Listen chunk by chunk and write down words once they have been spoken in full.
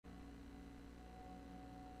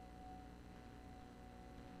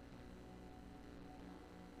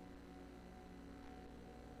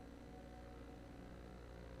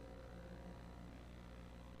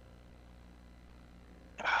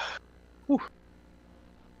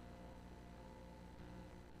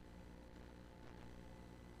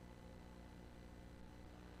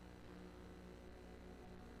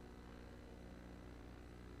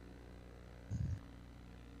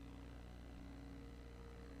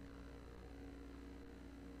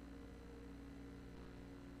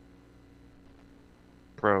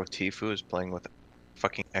Bro, Tifu is playing with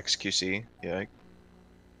fucking XQC. Yeah,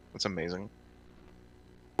 that's amazing.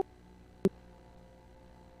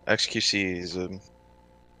 XQC is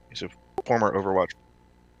he's a former Overwatch.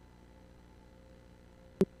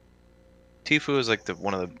 Tifu is like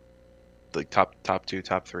one of the like top 2,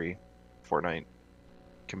 top 3 Fortnite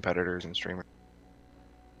competitors and streamers.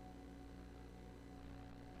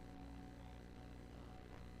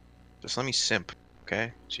 Just let me simp,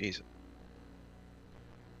 okay? Jesus.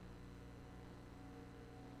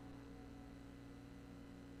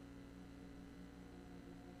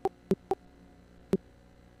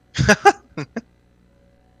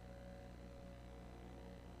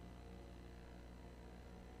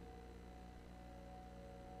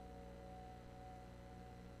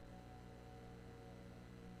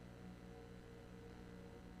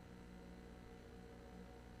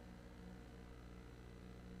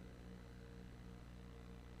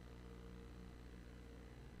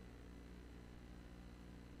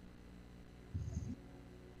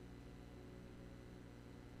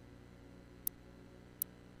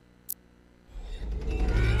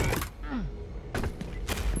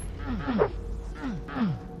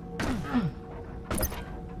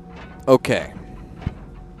 Okay.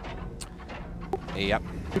 Yep.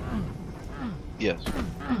 Yes.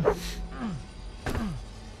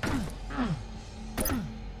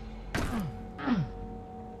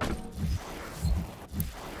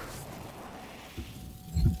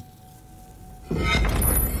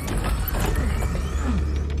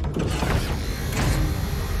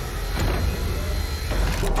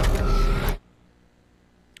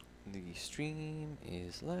 The stream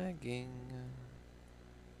is lagging.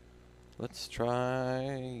 Let's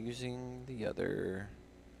try using the other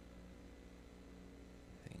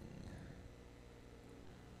thing.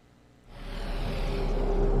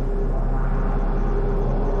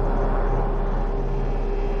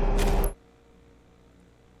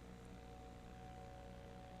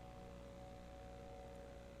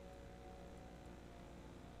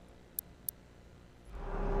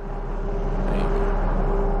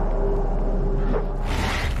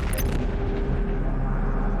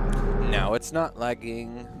 Now it's not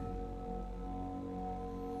lagging.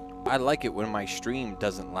 I like it when my stream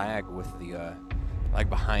doesn't lag with the like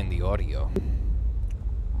behind the audio.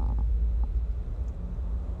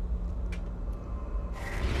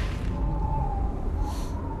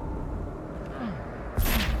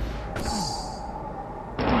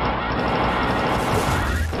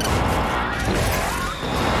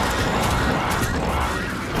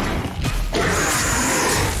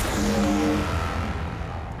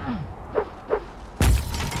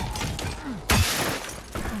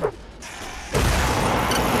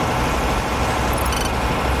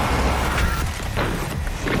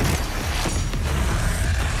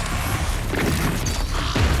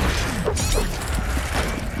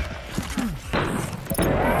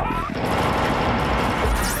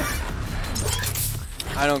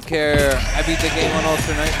 I don't care. I beat the game on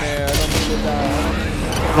Ultra Nightmare. I don't need to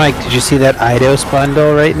die. Mike, did you see that Eidos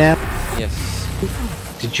bundle right now? Yes.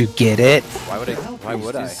 Did you get it? Why would I? Why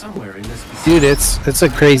would I? Dude, it's a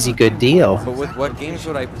crazy good deal. But with what games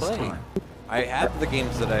would I play? I have the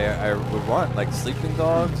games that I would want, like Sleeping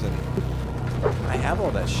Dogs, and I have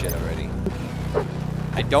all that shit already.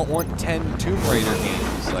 I don't want 10 Tomb Raider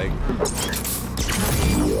games, like...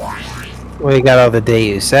 Well, you got all the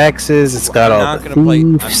Deus Exes, it's got all the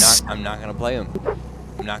Thieves. I'm not gonna play them.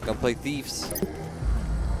 I'm not gonna play Thieves.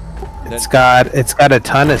 It's got a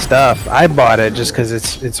ton of stuff. I bought it just because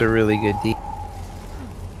it's a really good deal.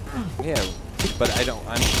 Yeah, but I don't.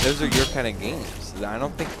 Those are your kind of games. I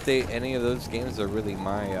don't think any of those games are really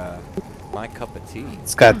my my cup of tea.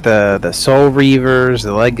 It's got the Soul Reavers,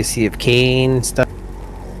 the Legacy of Kain stuff.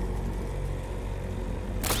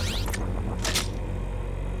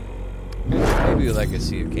 Maybe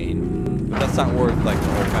Legacy of Kain, but that's not worth like the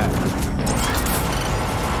whole pack.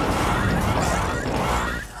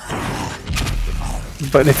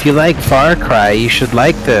 But if you like Far Cry, you should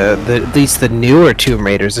like at least the newer Tomb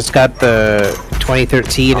Raiders. It's got the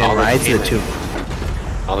 2013 and Rise of the Tomb.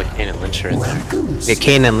 All the Kane and Lynch are in there. Yeah,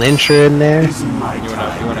 Kane and Lynch are in there. You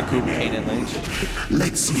wanna coop Kane and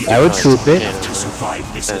Lynch? I would coop it.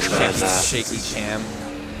 Shaky Cam.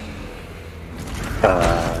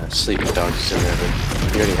 Sleeping Dogs is in there, but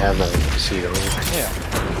you already have that in the seat already. Yeah.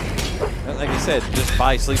 Like I said, just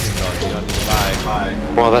buy Sleeping Dogs. You don't need to buy.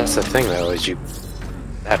 Well, that's the thing though, is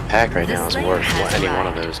that pack right now is worth any one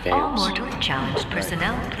of those games. All mortally challenged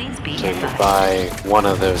personnel, please be So you advised. buy one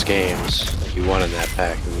of those games that you want in that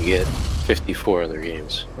pack, and you get 54 other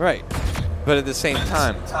games. Right. But at the same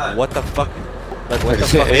time, what the fuck? Like, what the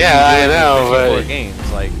fuck? Yeah, I know, but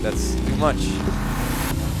games, like, that's too much.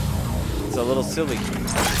 It's a little silly.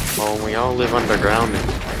 well, we all live underground.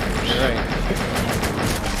 You're right.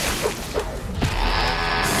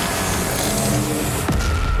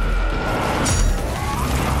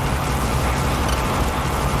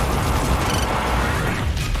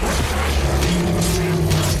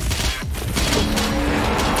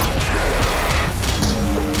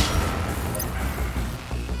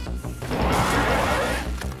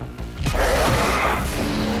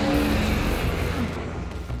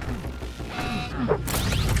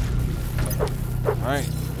 Alright,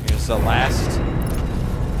 here's the last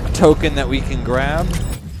token that we can grab.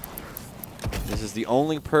 This is the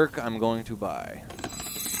only perk I'm going to buy.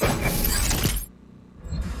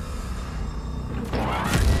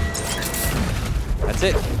 That's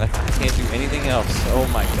it. I can't do anything else. Oh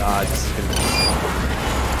my god, this is gonna be...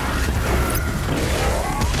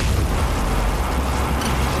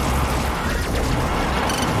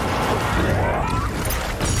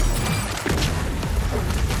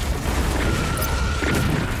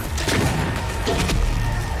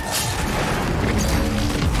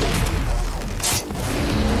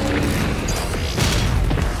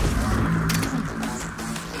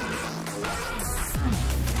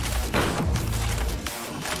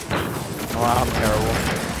 Wow, I'm terrible.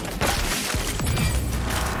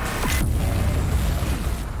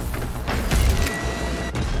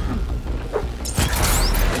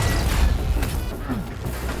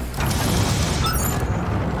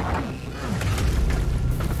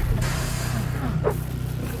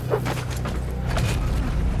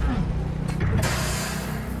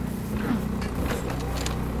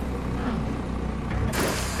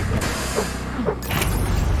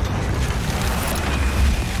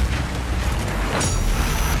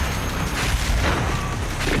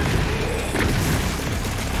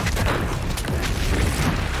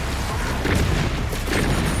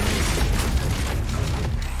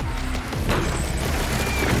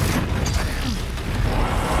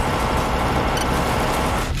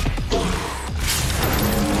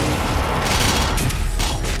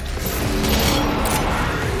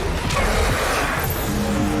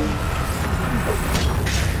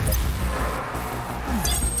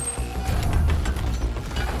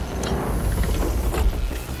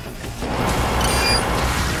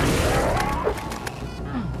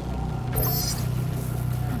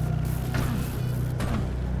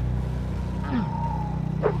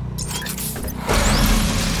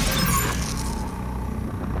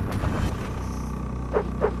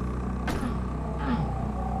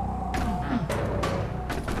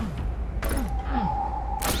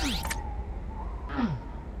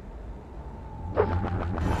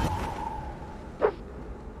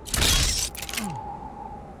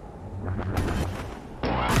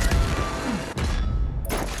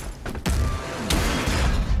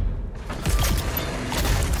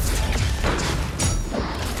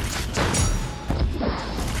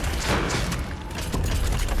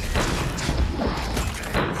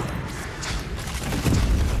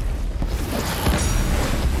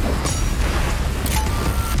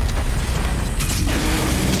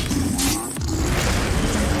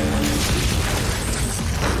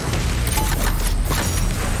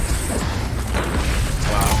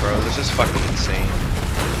 This is fucking insane.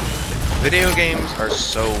 Video games are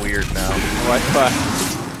so weird now. What?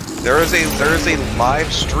 There is a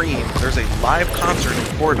live stream. There's a live concert in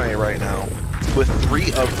Fortnite right now with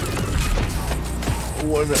three of the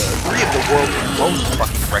world's most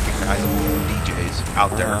fucking recognizable DJs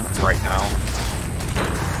out there right now.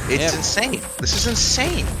 It's insane. This is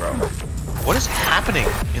insane, bro. What is happening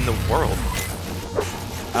in the world?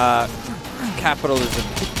 Capitalism.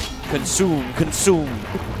 Consume.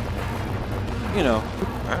 You know.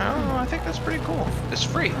 I don't know, I think that's pretty cool. It's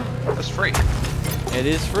free. That's free. It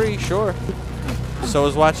is free, sure. So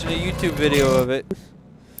is watching a YouTube video of it.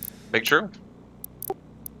 Big true.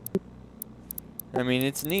 I mean,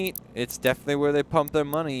 it's neat. It's definitely where they pump their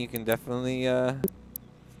money. You can definitely, you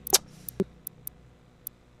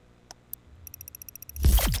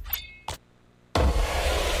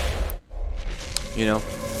know,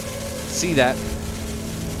 see that.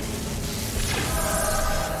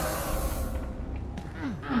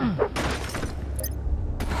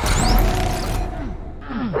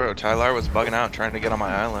 Bro, Tyler was bugging out trying to get on my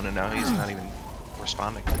island, and now he's not even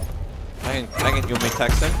responding. I can. You want me to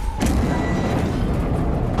text him?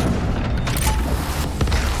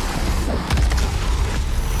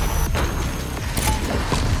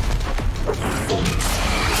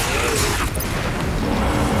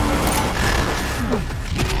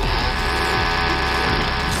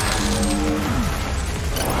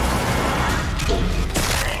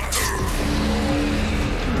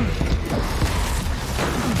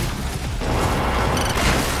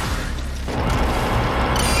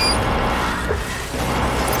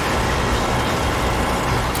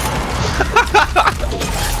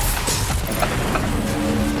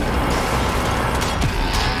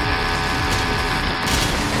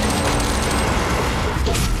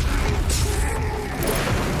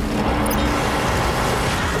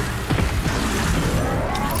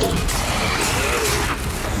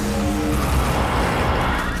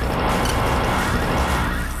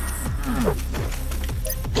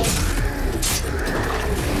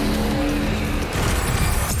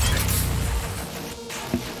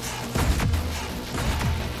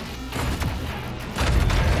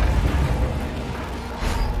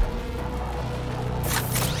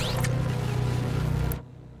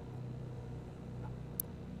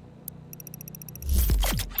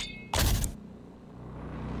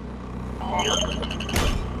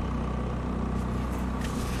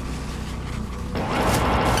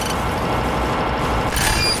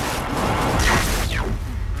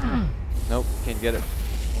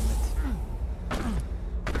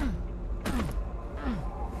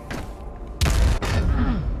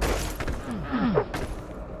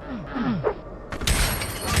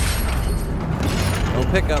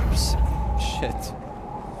 pickups. Shit.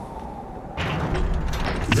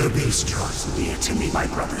 The beast draws near to me, my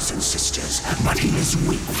brothers and sisters, but he is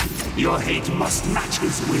weak. Your hate must match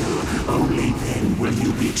his will. Only then will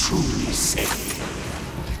you be truly safe.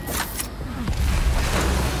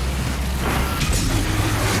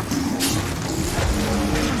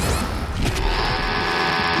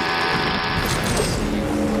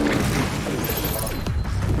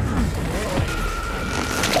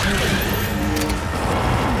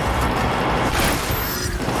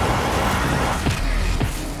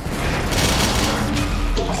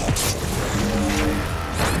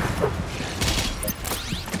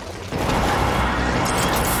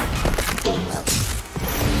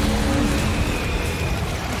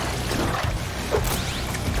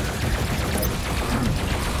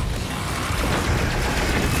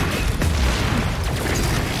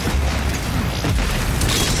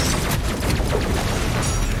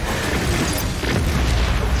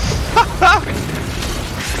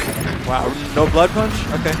 Wow, no blood punch?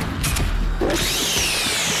 Okay.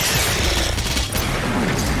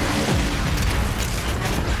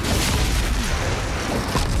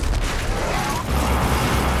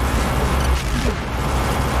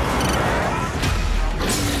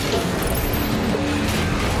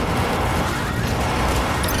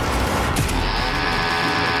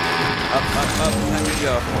 Up, there we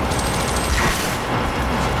go.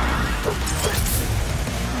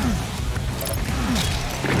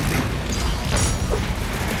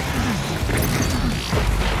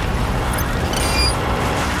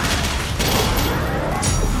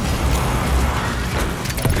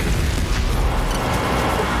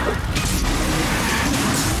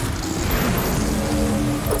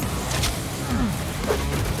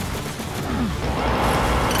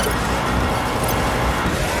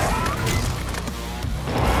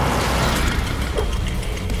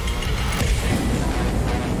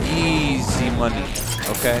 Money,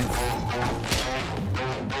 okay?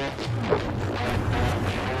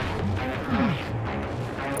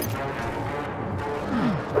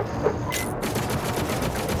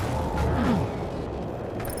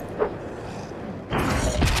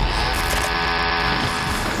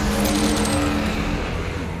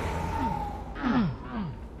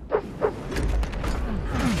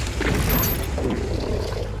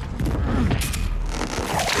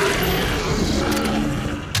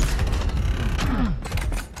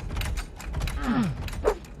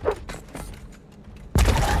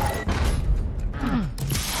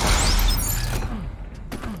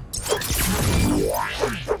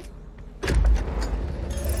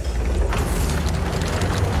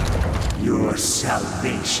 Your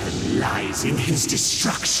salvation lies in his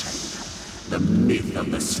destruction. The myth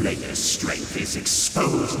of the Slayer's strength is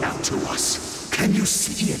exposed now to us. Can you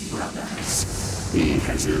see it, brothers? He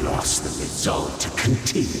has lost the resolve to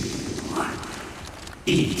continue.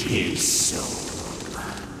 Eat his soul.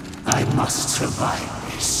 I must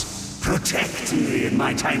survive this. Protect me in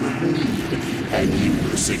my time of need, and you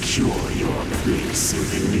will secure your place in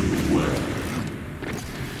the new world.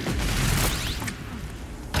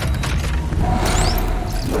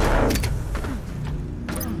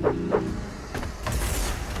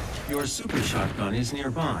 Your super shotgun is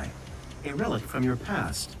nearby. A relic from your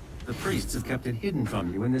past. The priests have kept it hidden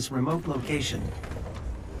from you in this remote location.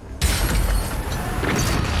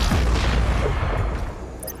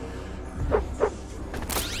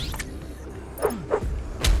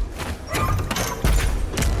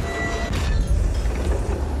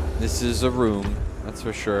 This is a room, that's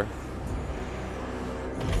for sure.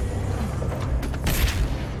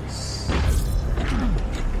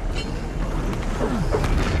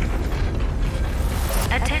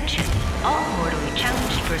 Attention, all mortally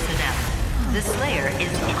challenged personnel. The Slayer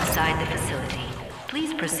is inside the facility.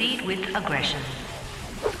 Please proceed with aggression.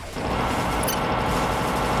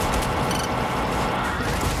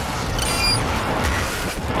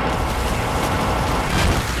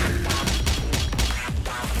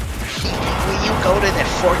 Will you go to that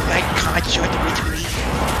Fortnite concert with me?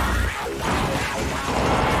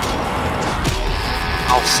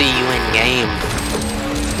 I'll see you in game.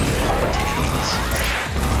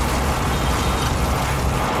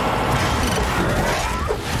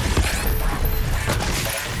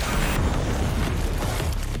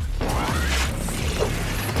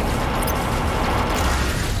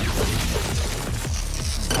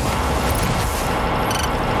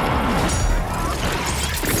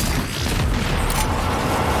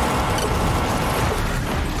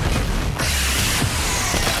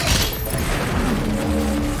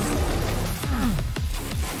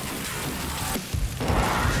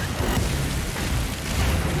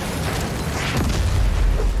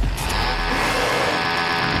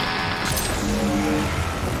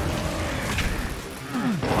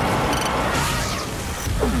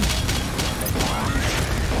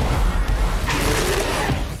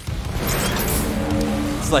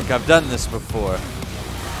 It's like I've done this before.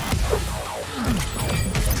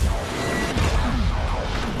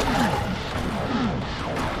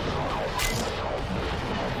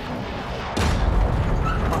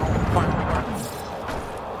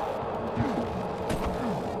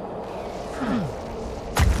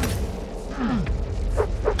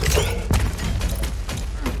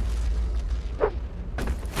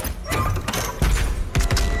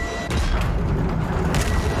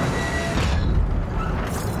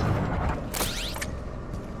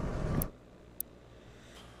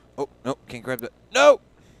 Oh, nope, can't grab that. No!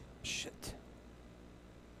 Shit.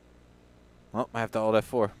 Well, I have to alt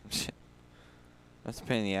F4. Shit. That's a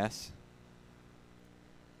pain in the ass.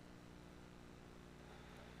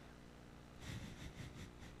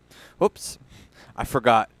 Whoops. I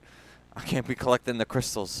forgot. I can't be collecting the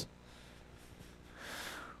crystals.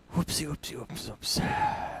 Whoopsie, whoopsie, whoops, whoops.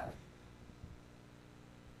 I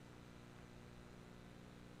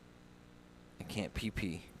can't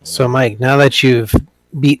PP. So, Mike, now that you've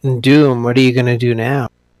beaten Doom, what are you gonna do now?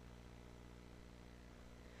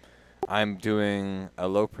 I'm doing a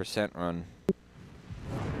low percent run.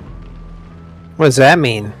 What does that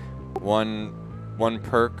mean? One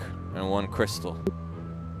perk and one crystal.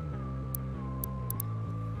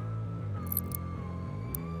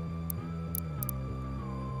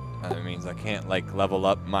 That means I can't like level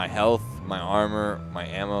up my health, my armor, my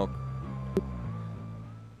ammo,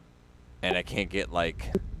 and I can't get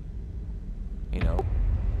like,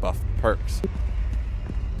 buff perks.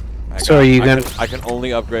 So are you gonna? I can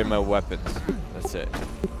only upgrade my weapons. That's it.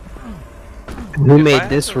 Who If I made had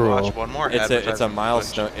this to rule? watch one more It's a advertisement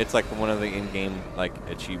milestone. It's like one of the in-game like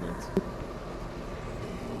achievements.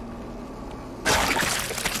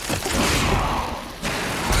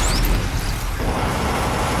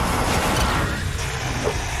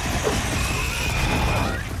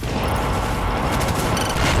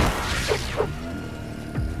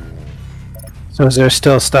 So is there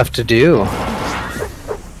still stuff to do?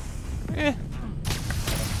 Eh.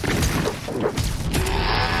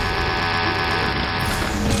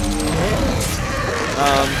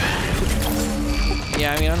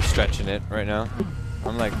 Yeah, I mean, I'm stretching it right now.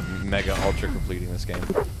 I'm like mega ultra completing this game.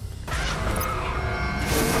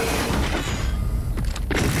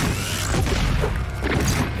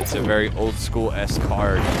 It's a very old school-esque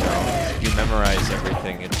card, you know. You memorize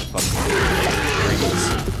everything. It's a fucking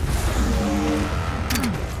breeze.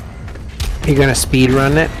 You gonna speed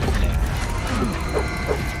run it?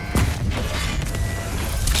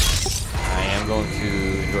 I am going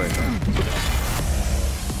to enjoy it.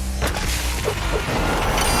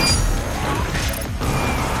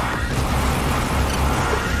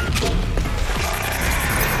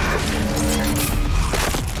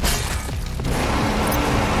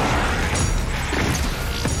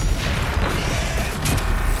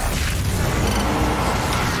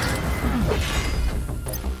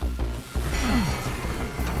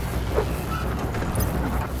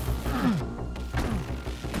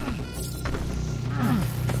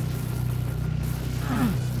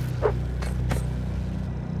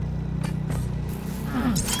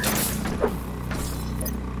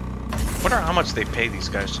 Wonder how much they pay these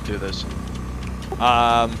guys to do this.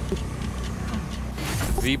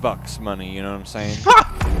 V-Bucks money, you know what I'm saying?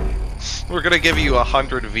 We're gonna give you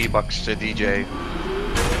 100 V-Bucks to DJ.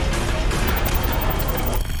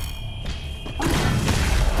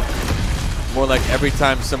 More like every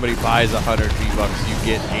time somebody buys 100 V-Bucks, you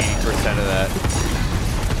get 80% of that.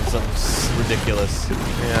 Something ridiculous.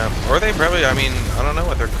 Yeah, or they probably, I mean, I don't know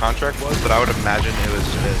what their contract was, but I would imagine it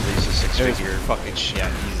was at least a six-figure. Fucking, yeah,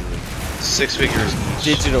 easily. 6 figures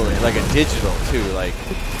each. Digitally, like a digital too, like.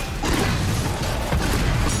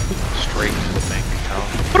 Straight to the bank account.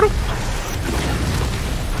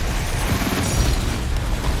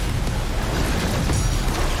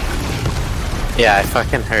 Yeah, I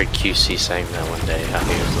fucking heard QC saying that one day. How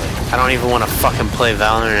he was like, I don't even want to fucking play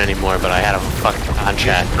Valorant anymore, but I had a fucking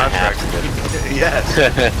contract. And I have to do it. Yes.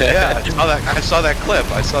 Yeah, I saw that clip.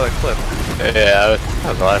 Yeah, I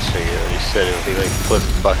was watching it. He said it, he like flipped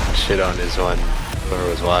fucking shit on his one. Whoever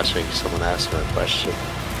was watching, someone asked him a question.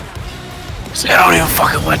 He said, I don't even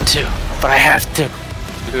fucking want to, but I have to.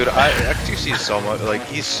 Dude, XQC is so much, like,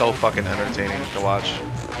 he's so fucking entertaining to watch.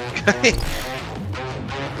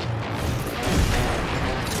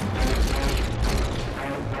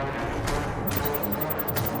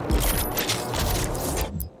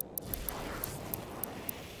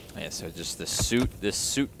 Yeah, so just this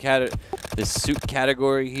suit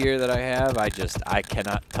category here that I have, I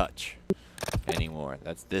cannot touch anymore.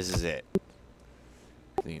 This is it.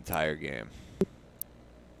 the entire game.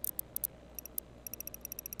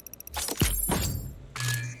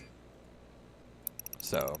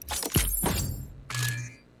 So.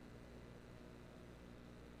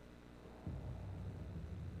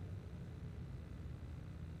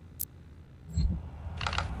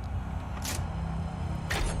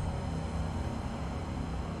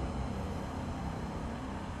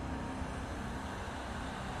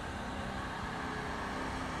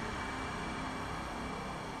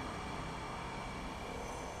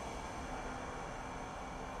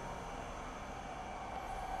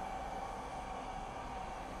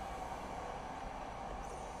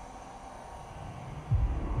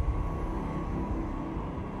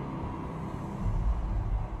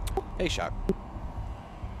 Hey, Shock.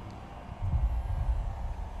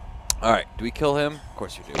 Alright, do we kill him? Of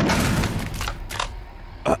course you do.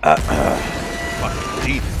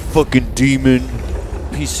 Fucking demon.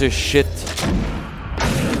 Piece of shit.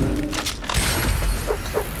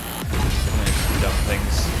 Dumb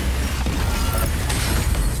things.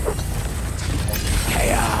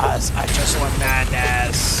 Chaos. I just want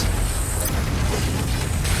madness.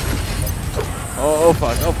 Oh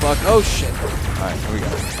fuck, oh fuck, oh shit. Alright, here we go.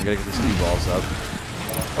 We gotta get these speed balls up.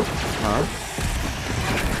 Huh?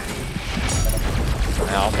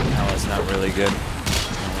 Ow, that's not really good.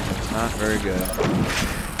 It's not very good.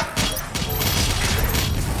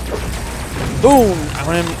 Boom! I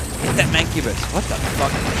want him to hit that mancubus. What the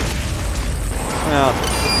fuck? Well.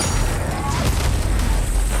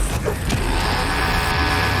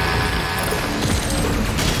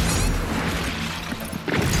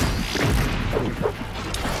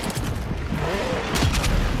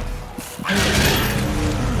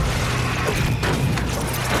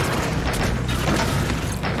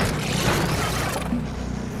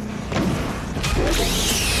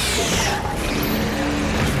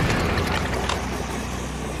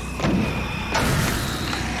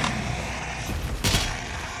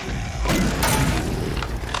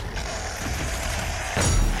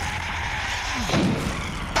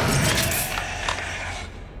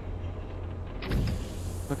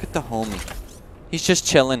 Look at the homie. He's just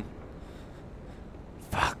chilling.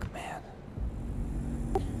 Fuck, man.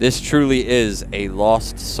 This truly is a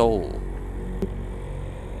lost soul.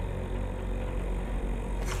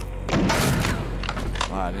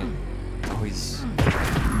 Wow, I didn't... Oh, he's...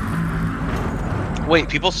 Wait,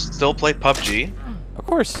 people still play PUBG? Of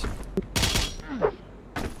course.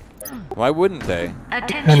 Why wouldn't they?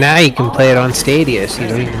 And now you can play it on Stadia, so you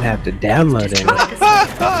don't even have to download it.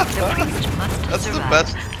 That's the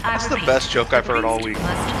best. That's the best joke I've heard all week.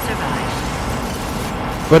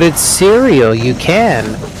 But it's cereal. You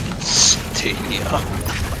can. Stadia.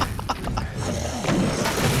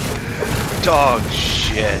 Dog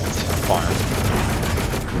shit. Farm.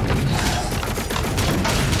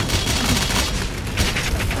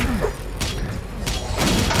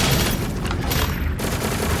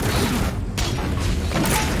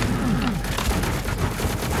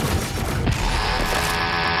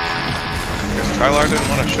 Tyler didn't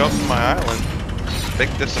want to show up to my island. Big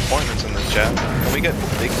disappointments in the chat. Can we get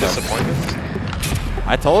big disappointments?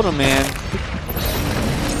 I told him, man.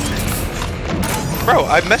 Bro,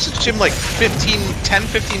 I messaged him like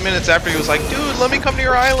 10-15 minutes after he was like, dude, let me come to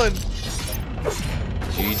your island.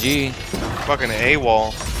 GG. Fucking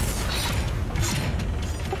AWOL.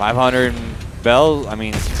 500 bells? I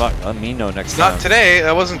mean, fuck, let me know next time. Not today.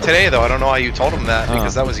 That wasn't today, though. I don't know why you told him that,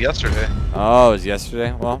 because that was yesterday. Oh, it was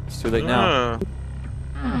yesterday? Well, it's too late now.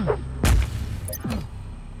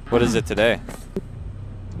 What is it today?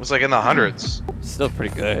 It was like in the hundreds. Still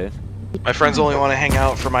pretty good. My friends only want to hang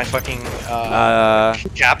out for my fucking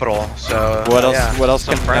capital, so... What else? Yeah, what else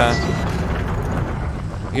some can... friends.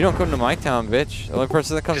 You don't come to my town, bitch. The only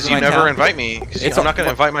person that comes to you my town... never invite me. I'm not going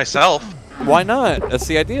to invite myself. Why not? That's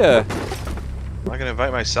the idea. I'm not going to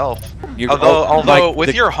invite myself. You're, although like,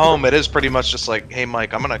 with your home, it is pretty much just like, hey,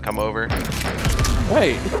 Mike, I'm going to come over.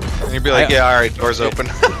 Wait. And you'd be like, yeah, alright, door's open.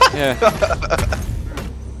 Yeah.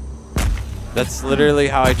 That's literally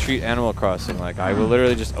how I treat Animal Crossing. Like, I will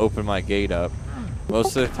literally just open my gate up.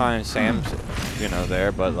 Most of the time, Sam's, you know,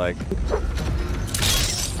 there, but like,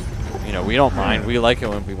 you know, we don't mind. We like it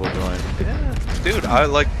when people join. Yeah, dude,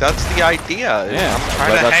 that's the idea. Yeah, I'm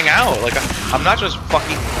trying to hang out. Like, I'm not just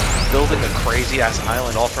fucking building a crazy ass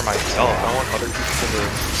island all for myself. I want other people to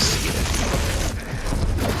see it.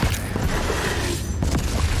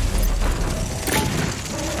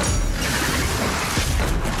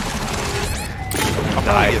 I'll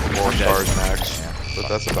probably get 4 stars max, but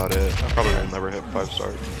that's about it. I probably will never hit 5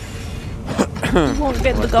 stars. You won't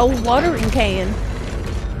get the gold watering can.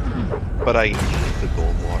 But I need the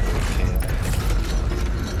gold watering can.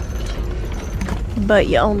 But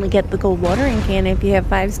you only get the gold watering can if you have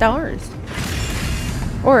 5 stars.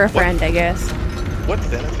 Or a friend, I guess. What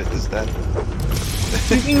benefit is that?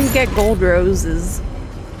 You can get gold roses.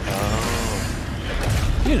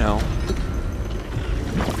 You know.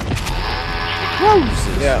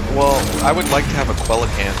 Roses. Yeah, well, I would like to have a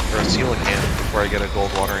Quellican or a Coelacanth before I get a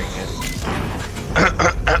gold watering can.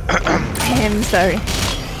 I'm sorry.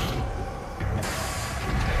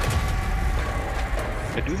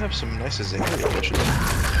 I do have some nice Azaria bushes.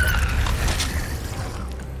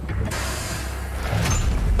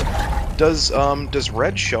 Does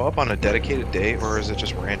red show up on a dedicated day or is it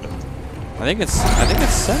just random? I think it's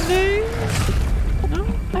Sunday. No,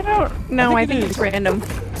 I don't. No, I think it's random.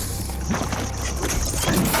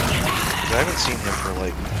 I haven't seen him for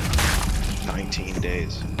like 19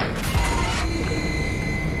 days.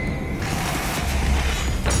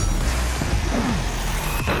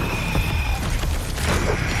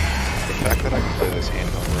 The fact that I can play this game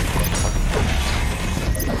over again.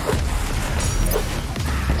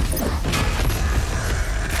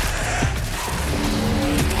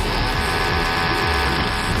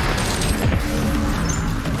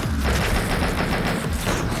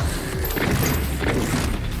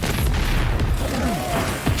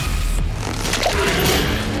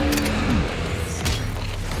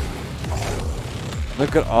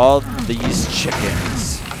 Look at all these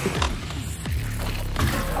chickens.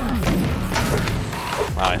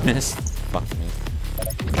 Wow, I missed. Fuck me.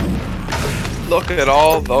 Look at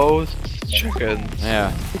all those chickens.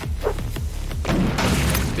 Yeah.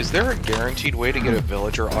 Is there a guaranteed way to get a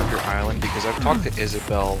villager off your island? Because I've talked to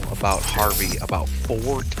Isabel about Harvey about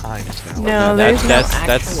 4 times now. No, there's no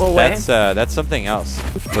actual way. That's something else.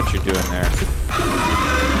 What you're doing there.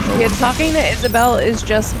 Yeah, talking to Isabel is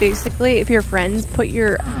just basically if your friends put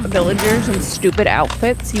your villagers in stupid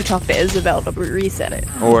outfits, you talk to Isabel to reset it.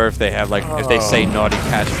 Or if they have like, if they say naughty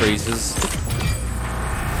catchphrases.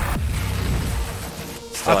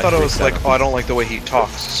 I thought it was like, oh, I don't like the way he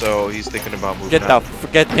talks, so he's thinking about moving Get the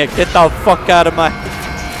fuck out of my.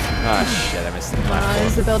 Ah, shit! I missed the platform.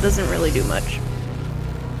 Isabel doesn't really do much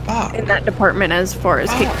Ah. in that department as far as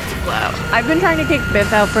kicking people out. I've been trying to kick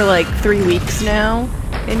Biff out for like 3 weeks now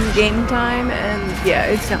in game time, and yeah,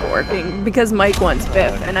 it's not working because Mike wants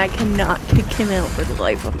Biff, and I cannot kick him out for the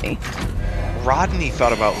life of me. Rodney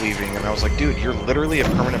thought about leaving, and I was like, dude, you're literally a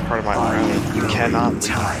permanent part of my island. You cannot leave.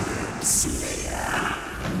 Tyrant Slayer,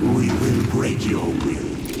 we will break your will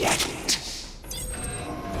yet.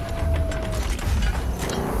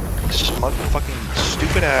 Motherfucking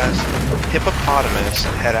stupid ass, hippopotamus,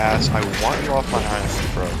 head ass, I want you off my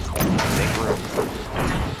island, bro. Make room.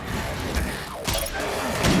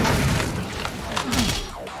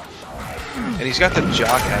 And he's got the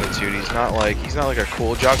jock attitude. He's not like a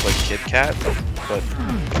cool jock like Kit Kat, but the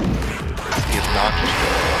obnoxious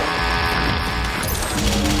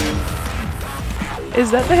jock.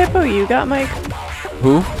 Is that the hippo you got, Mike?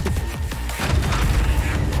 Who?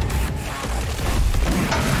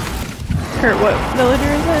 Kurt, what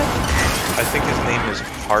villager is that? I think his name is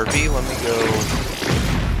Harvey. Let me go.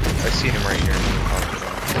 I see him right here.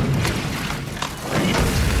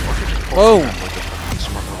 Whoa!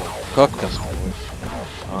 Cook them.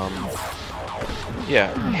 Yeah,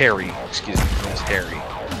 Harry. Excuse me. It's Harry.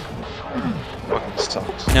 Fucking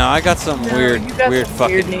sucks. No, I got some weird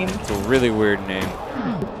fucking name. It's a really weird name,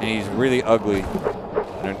 and he's really ugly,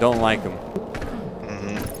 and I don't like him.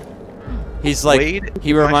 He's like, Wade,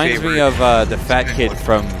 he reminds me of the fat kid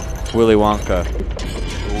from Willy Wonka.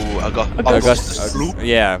 Ooh, Augustus Gloop?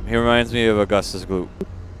 Yeah, he reminds me of Augustus Gloop.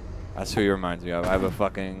 That's who he reminds me of. I have a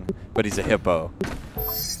fucking, but he's a hippo.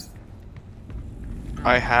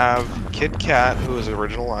 I have Kit Kat, who is an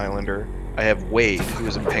original islander. I have Wade, who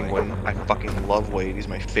is a penguin. I fucking love Wade. He's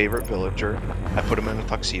my favorite villager. I put him in a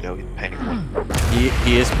tuxedo. He's a penguin.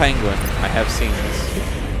 He is penguin. I have seen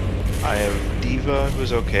this. I have Diva,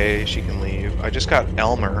 who's okay. She can leave. I just got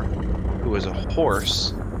Elmer, who is a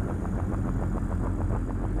horse.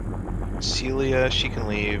 Celia, she can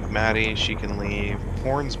leave. Maddie, she can leave.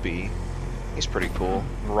 Hornsby, he's pretty cool.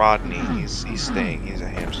 Rodney, he's staying. He's a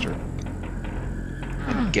hamster.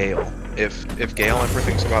 And Gale. If Gale ever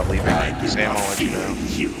thinks about leaving, Sam, I'll let you know.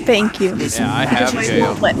 Thank you. Yeah, I have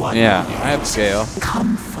Gale. Yeah, I have Gale.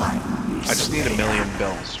 I just need 1 million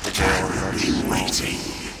bells for Gale.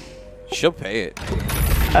 She'll pay it.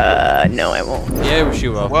 No, I won't. Yeah, she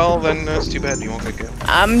will. Well, then that's too bad. You won't get Gale.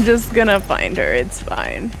 I'm just gonna find her. It's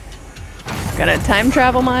fine. Gonna time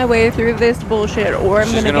travel my way through this bullshit, or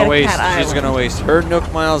I'm gonna get a cat island. She's gonna waste her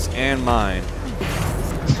Nook miles and mine.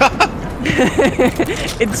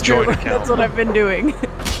 It's true. That's what I've been doing.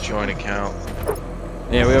 Joint account.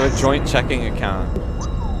 Yeah, we have a joint checking account.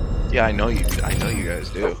 Yeah, I know you guys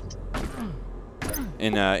do.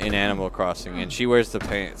 In Animal Crossing, and she wears the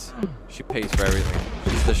pants. She pays for everything.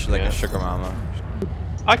 She's just like a sugar mama.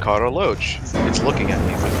 I caught a loach. It's looking at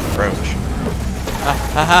me with a roach.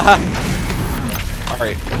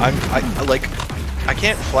 Alright, I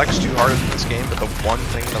can't flex too hard in this game, but the one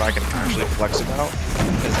thing that I can actually flex about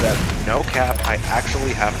is that, no cap, I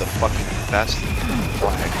actually have the fucking best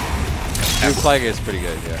flag. Your flag is pretty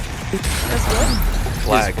good, yeah. That's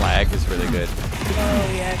what? His flag is really good.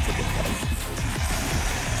 Oh yeah, it's a good flag.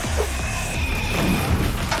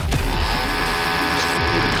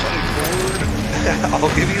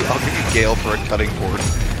 I'll give you Gale for a cutting board.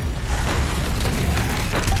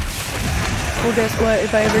 Well, guess what?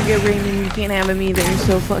 If I ever get Raymond, you can't have him either.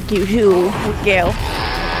 So fuck you too, with Gale.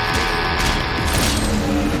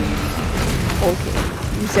 Okay,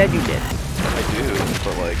 you said you did. I do,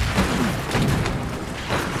 but like,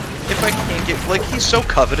 if I can't get, like, he's so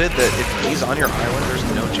coveted that if he's on your island, there's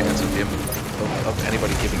no chance of him, of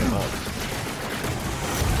anybody giving him up.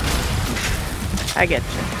 I get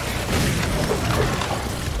you.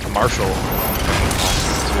 Marshall.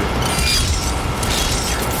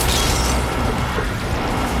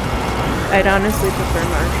 I'd honestly prefer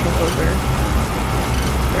Marshall over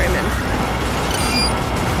Raymond.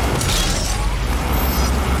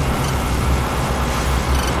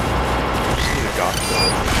 Just need a goth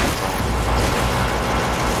dog.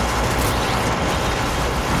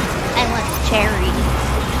 I want Cherry.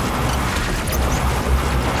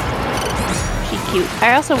 She's cute. I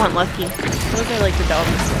also want Lucky. Those are like the dogs.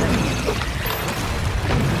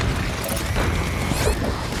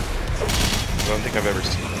 I don't think I've ever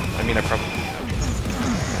seen them. I mean, I probably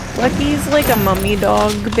have. Lucky's like a mummy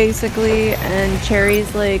dog, basically, and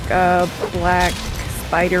Cherry's like a black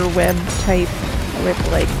spider web type with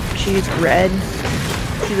like, she's red.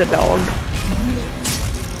 She's a dog.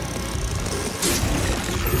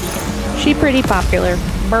 She pretty popular.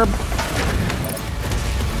 Burb.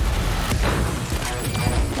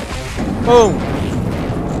 Boom!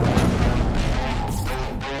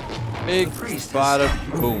 Big bada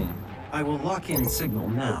boom. I will lock in signal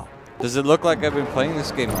now. Does it look like I've been playing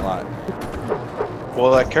this game a lot?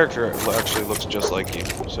 Well, that character actually looks just like you,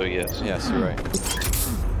 so yes. Yes, you're right.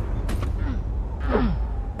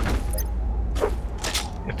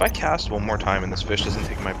 If I cast one more time and this fish doesn't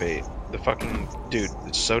take my bait, the fucking dude,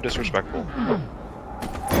 it's so disrespectful.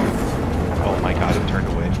 Oh my god, it turned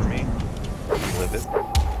away from me. Live it.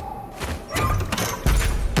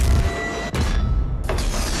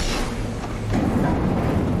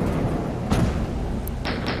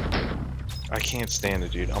 I can't stand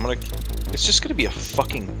it, dude. It's just gonna be a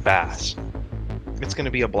fucking bass. It's gonna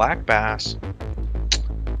be a black bass.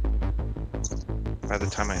 By the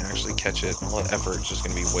time I actually catch it, all the effort is just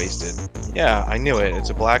gonna be wasted. Yeah, I knew it. It's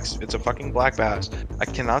a fucking black bass. I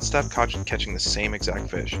cannot stop catching the same exact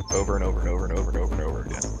fish over and over and over and over and over and over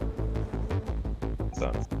again.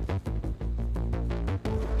 So.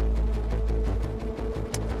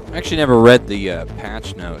 I actually never read the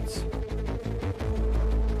patch notes.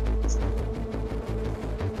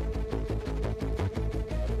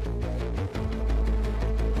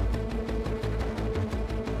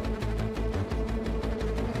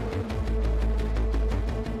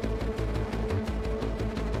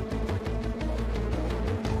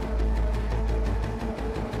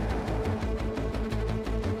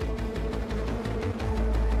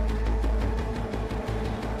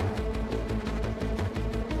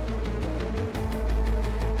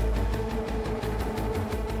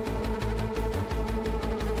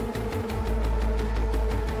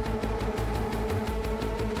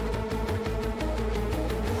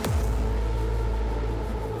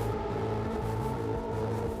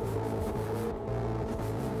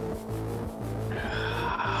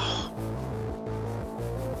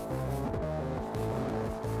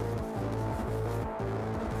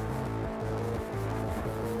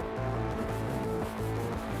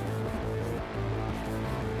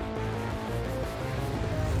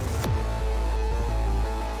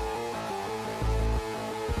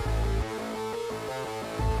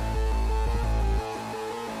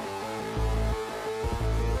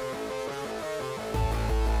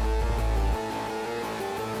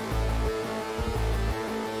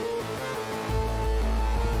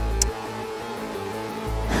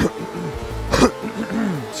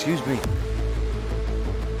 Excuse me.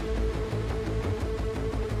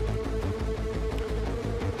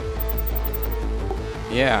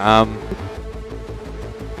 Yeah,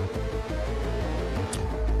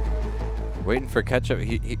 waiting for catch up.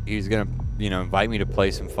 He's gonna, invite me to play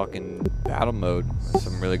some fucking battle mode with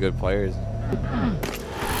some really good players.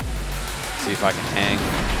 See if I can hang.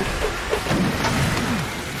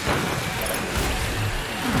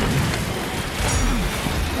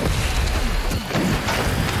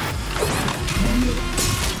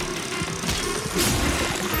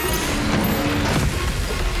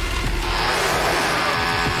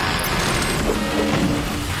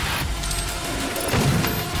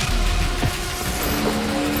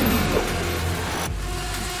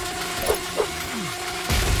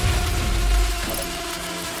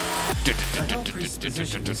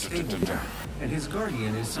 Position is stable now, and his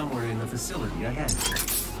guardian is somewhere in the facility ahead.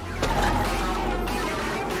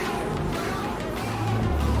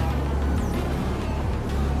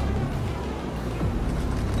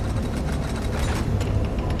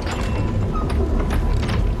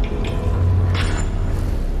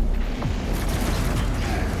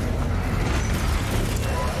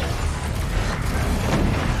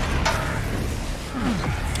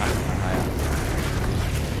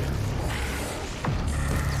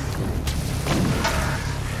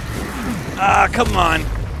 Ah, come on.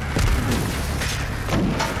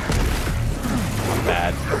 I'm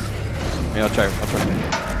bad. Maybe I'll try.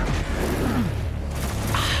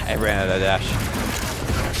 I ran out of dash.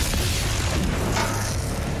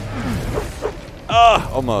 Oh,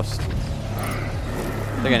 almost. I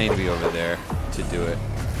think I need to be over there to do it.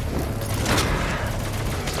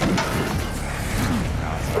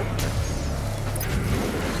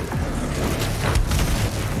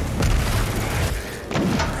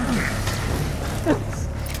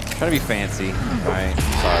 Trying to be fancy, right?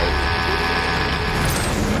 Sorry.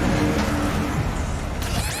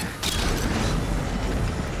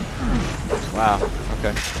 Wow,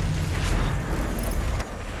 okay.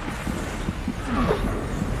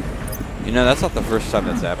 You know, that's not the first time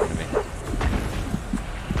that's happened to me.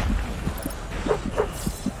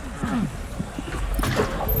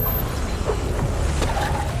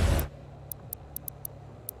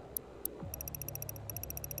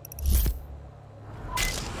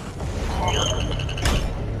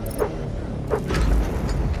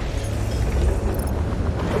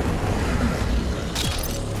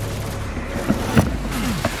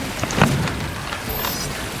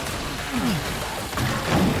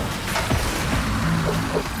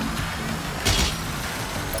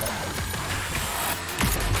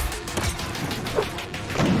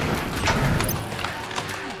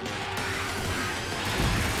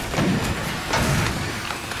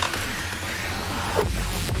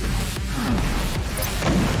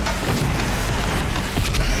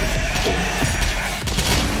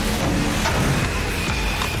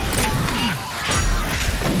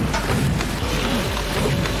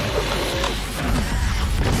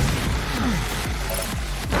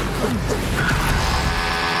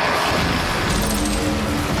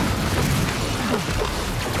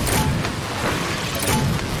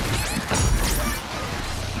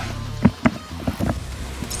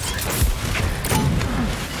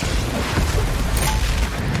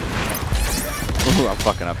 Ooh, I'm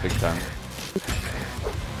fucking up big time.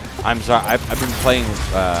 I'm sorry. I've been playing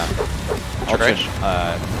Ultra.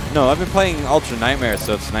 No, I've been playing Ultra Nightmare,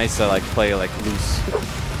 so it's nice to like play like loose,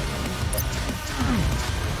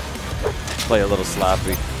 play a little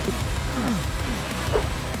sloppy.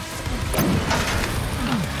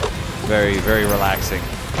 Very, very relaxing.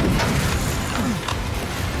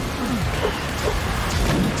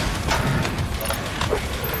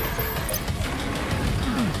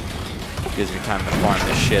 Gives me time to farm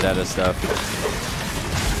the shit out of stuff.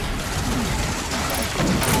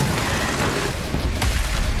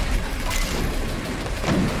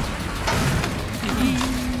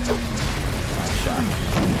 Nice shot.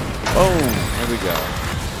 Boom! There we go.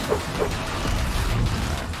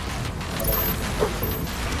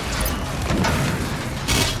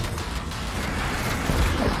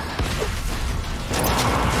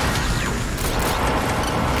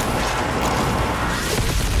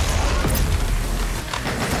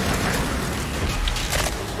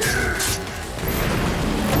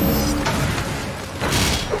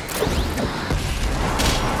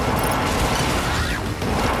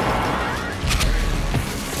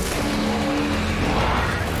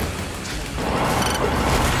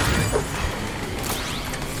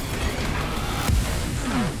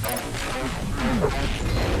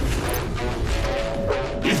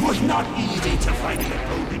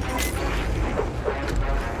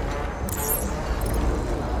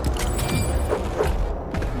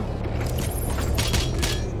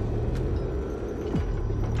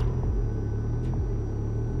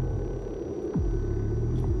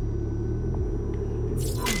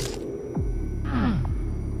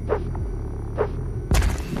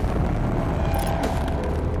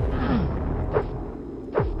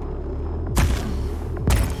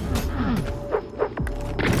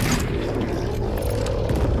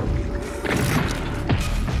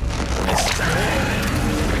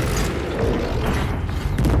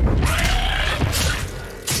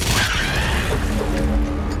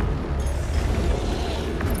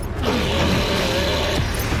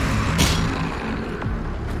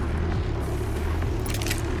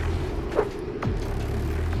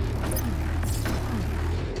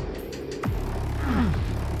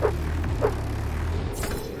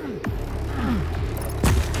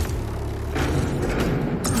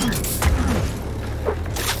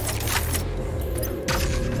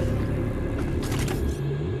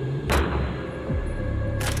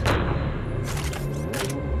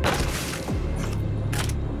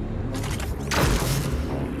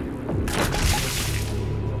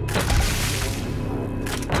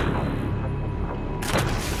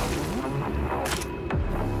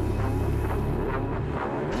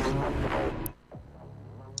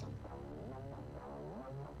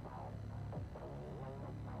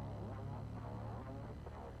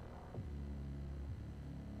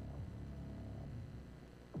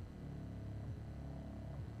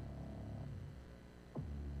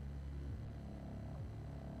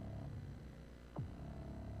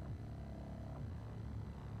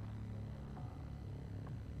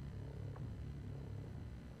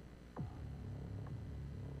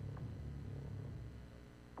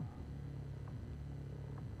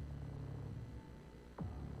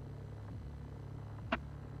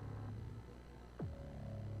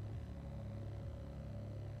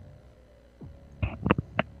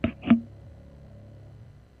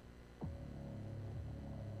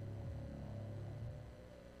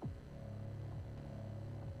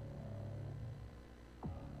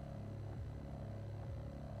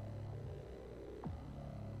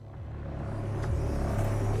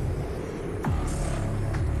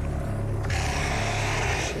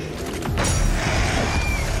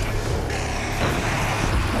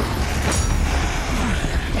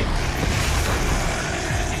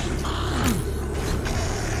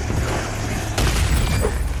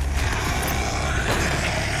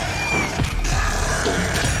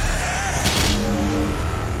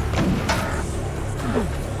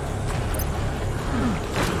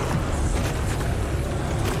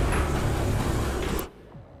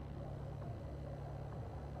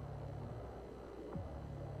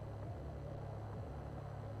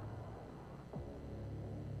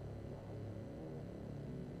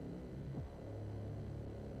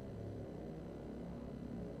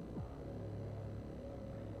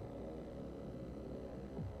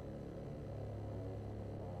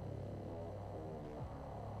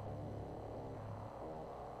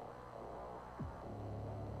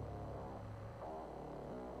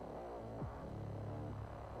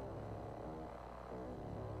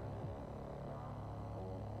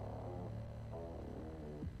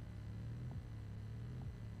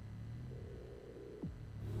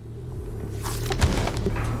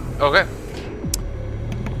 Okay.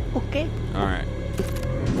 Okay. All right.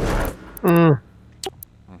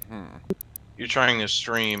 You're trying to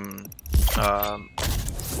stream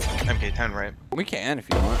MK10, right? We can if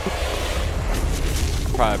you want.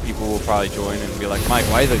 Probably people will probably join and be like, Mike,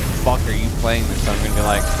 why the fuck are you playing this? I'm gonna be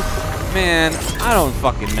like, man, I don't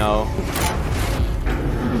fucking know.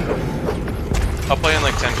 I'll play in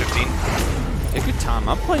like 10, 15. Take your time.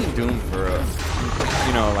 I'm playing Doom for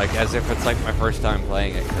you know, like as if it's like my first time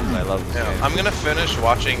playing it because I love this game. I'm gonna finish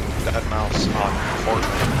watching Dead Mouse on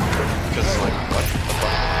Fortnite because like what the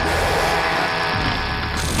fuck?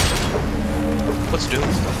 What's Doom?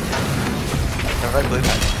 Have I played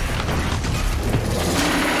that?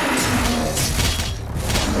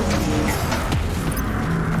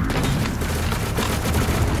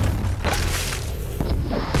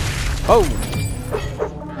 Oh!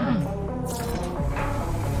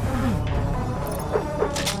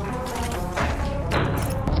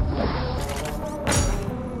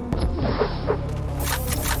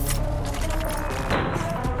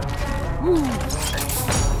 Woo!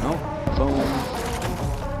 No. Boom.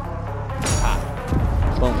 Ah.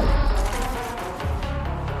 Boom.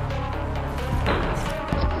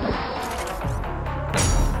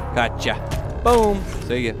 Gotcha. Boom.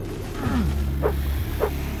 See ya.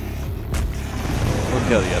 We'll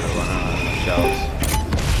kill the other one on the shelves.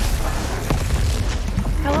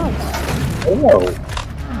 Hello. Hello.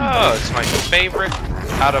 Oh, it's my favorite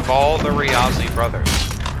out of all the Riazi brothers.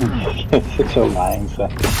 It's such a lying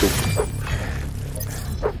sentence.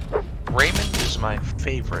 Raymond is my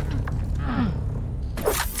favorite.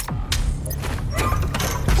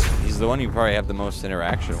 He's the one you probably have the most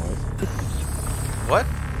interaction with. What?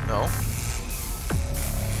 No. I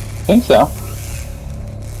think so.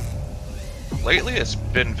 Lately it's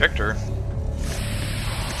been Victor.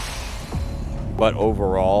 But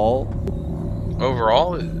overall,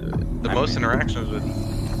 Overall, the most interactions with...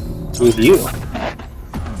 With you.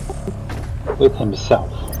 With himself.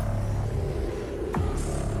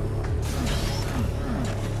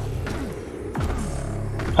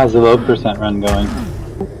 How's the low percent run going?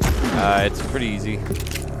 it's pretty easy.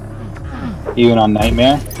 Even on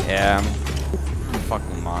Nightmare? Yeah, I'm a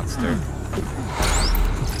fucking monster.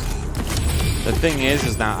 The thing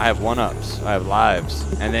is now I have 1-ups, I have lives,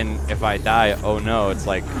 and then if I die, oh no, it's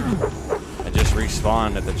like I just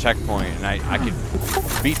respawn at the checkpoint, and I could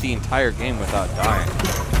beat the entire game without dying.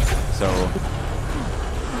 So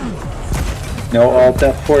No Alt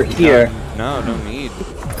F4 here. no need.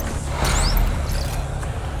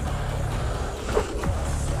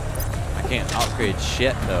 I can't upgrade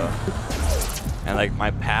shit though, and like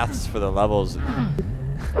my paths for the levels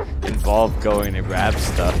involve going to grab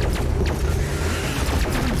stuff.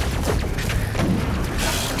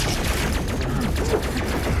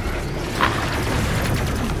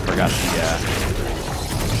 Forgot the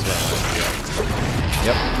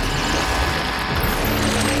yep.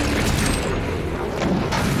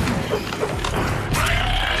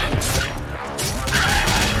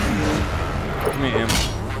 Come here,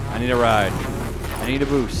 I need a ride. I need a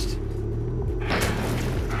boost.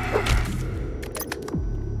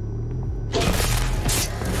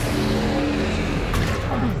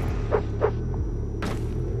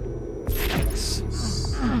 Thanks.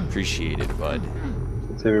 Appreciate it, bud.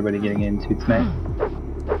 What's everybody getting into tonight?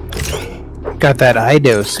 Got that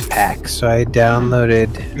iDose pack, so I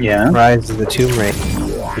downloaded Rise of the Tomb Raider.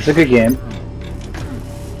 It's a good game.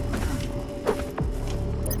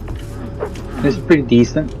 It's pretty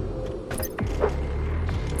decent.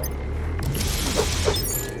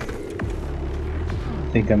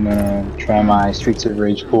 I think I'm gonna try my Streets of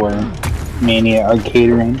Rage 4 Mania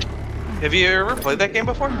arcade run. Have you ever played that game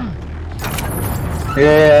before?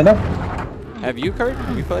 Yeah, no. Have you, Kurt?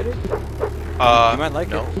 Have you played it? You might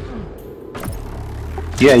like it.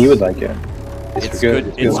 Yeah, you would like it. It's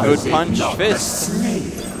good. It's good punch fists.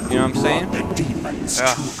 You know what I'm saying?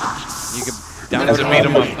 Yeah. You can download It's a beat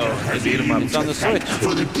 'em up though. It's on the Switch.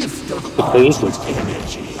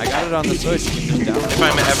 I got it on the Switch. You can just download it. If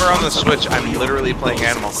I'm ever on the Switch, I'm literally playing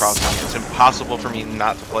Animal Crossing. It's impossible for me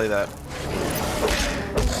not to play that.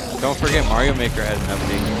 Don't forget, Mario Maker has an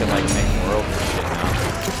update. You can like make worlds and shit now.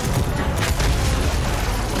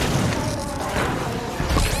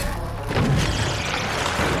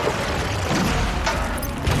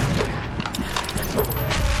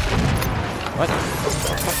 What?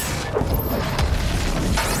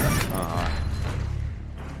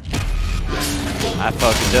 I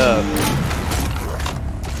fucked up.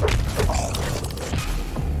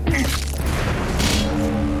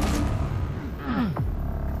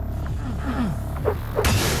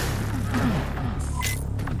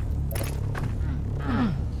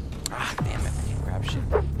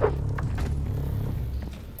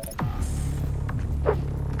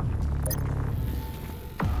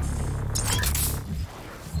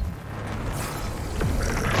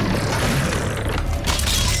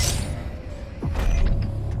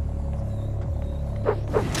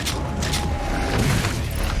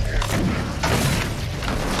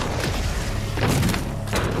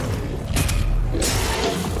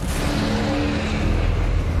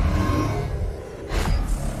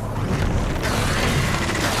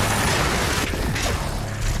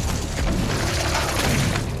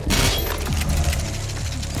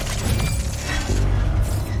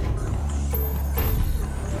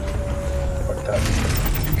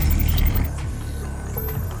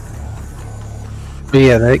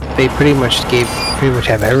 yeah, they pretty much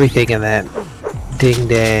have everything in that ding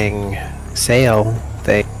dang sale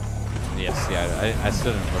thing. Yes, yeah. I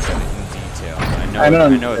still didn't look at it in detail. I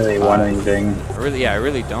don't know really it's want anything. I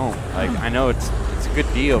really don't. Like, I know it's a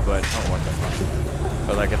good deal, but oh, what the fuck?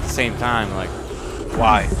 But like at the same time, like,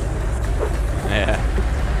 Why? yeah.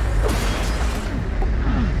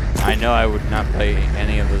 I know I would not play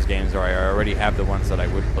any of those games, or I already have the ones that I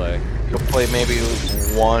would play. You'll play maybe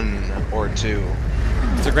 1 or 2.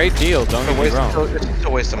 It's a great deal, don't get me wrong. It's a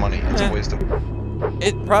waste of money. It's a waste of.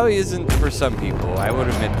 It probably isn't for some people, I would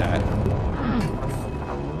admit that.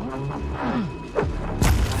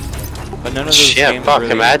 But none of those games fuck,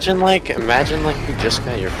 really... imagine like you just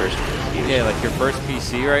got your first PC. Yeah, like your first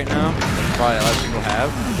PC right now, probably a lot of people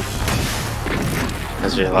have.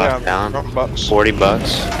 As you're locked down, $40. $40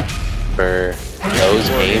 for those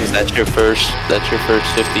games. That's your first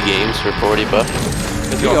 50 games for $40.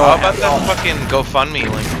 Yo, how about that fucking GoFundMe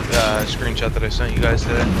link screenshot that I sent you guys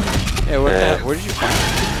today? Yeah, where did you find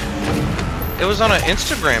it? It was on an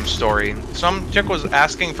Instagram story. Some chick was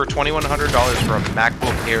asking for $2,100 for a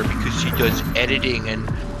MacBook Air because she does editing and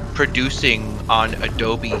producing on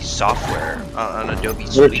Adobe software, on Adobe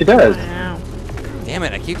Suite. What she does? Damn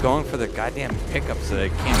it! I keep going for the goddamn pickups that I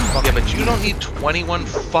can't fucking. Yeah, but you don't need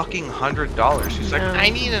 $2,100. She's like, I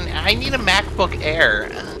need a MacBook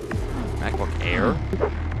Air. MacBook Air?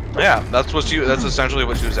 Yeah, that's essentially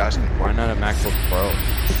what she was asking. Why not a MacBook Pro?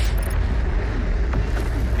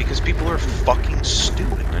 Because people are fucking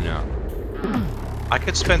stupid. I know. I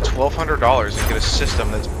could spend $1,200 and get a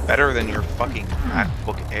system that's better than your fucking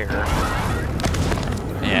MacBook Air.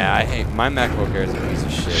 Yeah, I hate my MacBook Air is a piece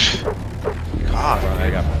of shit. God,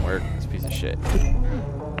 I got from work. It's a piece of shit.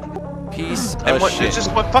 Piece and of shit.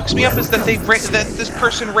 What fucks me up is that this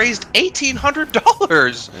person raised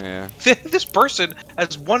 $1,800. Yeah. This person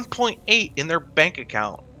has 1.8 in their bank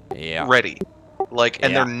account. Yeah. Ready,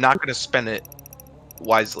 and they're not going to spend it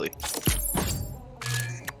wisely.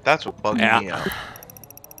 That's what bugs me out.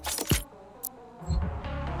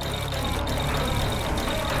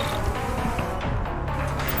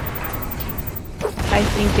 I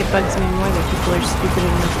think it bugs me more that people are stupid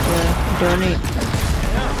enough to donate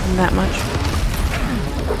that much.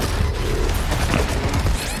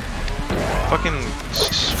 Fucking, it's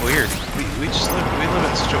just weird. We live in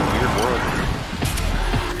such a weird world.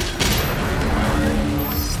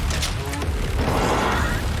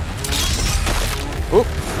 Oop.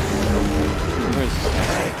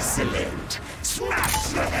 Excellent. Smash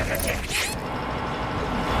the heretic.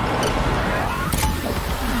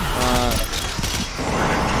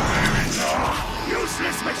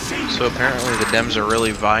 So apparently the Dems are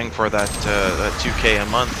really vying for that $2K a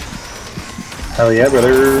month. Hell yeah,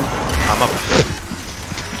 brother. I'm up.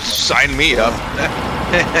 Sign me up.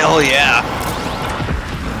 Hell yeah.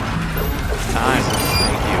 Time.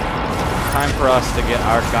 Thank you. Time for us to get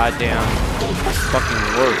our goddamn fucking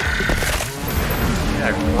work.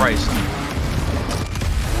 Yeah, Christ.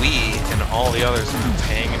 We and all the others have been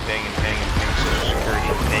paying Social Security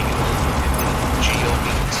and paying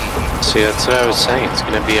GOBT. See, that's what I was saying. It's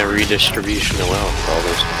going to be a redistribution of wealth for all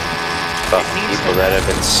those fucking people that have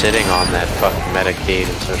been sitting on that fucking Medicaid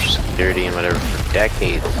and Social Security and whatever for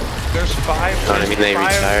decades. There's They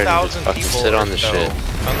retired and just 5,000 fucking people sit on the shit.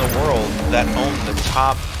 on the world that own the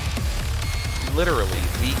top, literally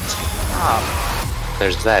the top,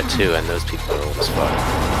 There's that too, and those people are old as fuck.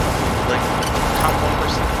 like top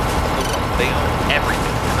 1%. They own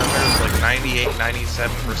everything, and then there's like 98,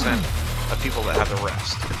 97% of people that have the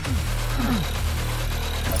rest.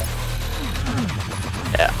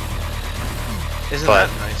 Yeah. Isn't that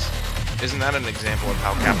nice? Isn't that an example of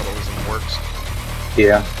how capitalism works?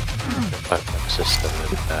 Yeah. Fuck system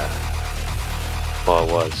and well,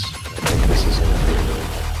 it was. I think this is gonna be really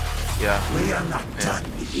bad. Yeah. We are not done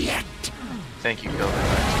yet. Thank you, COVID.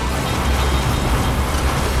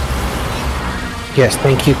 Yes,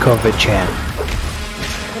 thank you, COVID chat.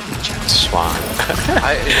 Swan.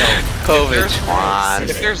 COVID Swan.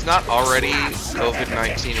 If there's not already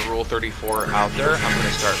COVID-19 Rule 34 out there, I'm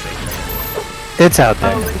gonna start making it. It's out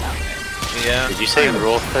there. Yeah. Did you say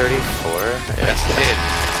Rule 34? Yes, I did.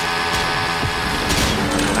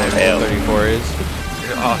 Rule 34 is?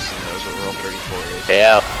 Austin knows what Rule 34 is.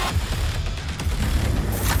 Yeah.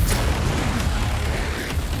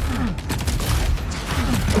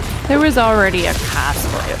 There was already a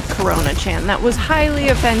cosplay of Corona Chan that was highly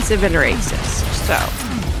offensive and racist, so.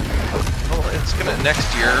 Well, it's gonna,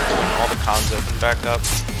 next year, when all the cons open back up,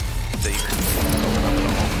 there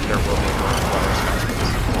will be coronavirus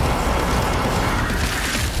cosplays.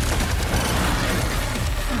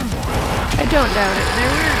 I don't doubt it. There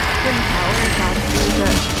were some power costumes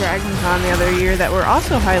at Dragon Con the other year that were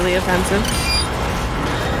also highly offensive.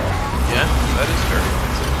 Yeah, that is very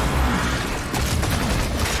offensive.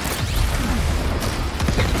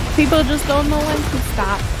 People just don't know when to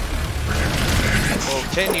stop. Well,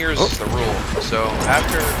 10 years is the rule. So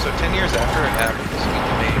 10 years after it happens, we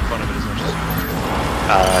can make fun of it as much as you want.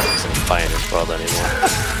 That isn't fine in this world anymore.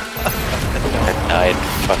 I died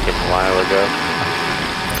fucking a while ago.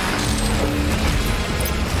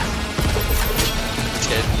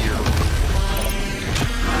 10 years.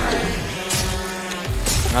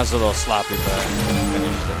 That was a little sloppy, but I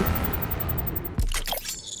finished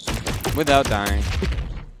it. Without dying.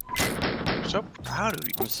 I'm so proud of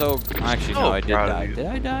you. I'm so... Actually, no, I did proud of die. you. Did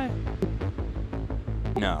I die?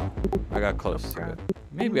 No. I got close to it.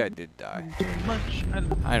 Maybe I did die.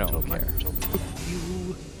 I don't care.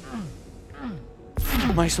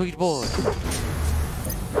 My sweet boy.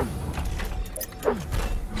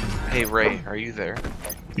 Hey Ray, are you there?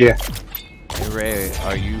 Yeah. Hey Ray,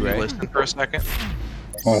 are you Can you Ray? listen for a second?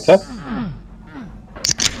 What's up?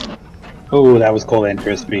 Oh, that was cold and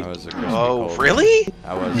crispy. That was a crispy Oh, cold. really?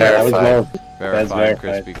 That was Yeah, that was well. verified verified.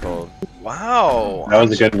 crispy cold. Wow. That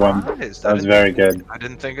was a good one. Surprised. That was very good. I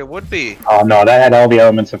didn't think it would be. Oh no, that had all the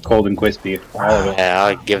elements of cold and crispy. All of it. Yeah,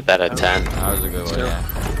 I'll give that a 10. That was a good one, yeah.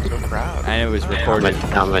 So proud. And it was recorded.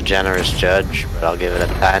 I'm a generous judge, but I'll give it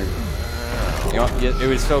a 10. You know, it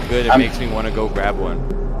was so good, it makes me want to go grab one.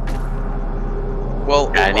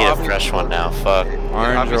 Well, Yeah, I need a obviously- fresh one now. Fuck. Orange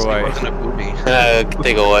or obviously white? It wasn't a booby.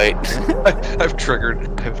 Take a white. I've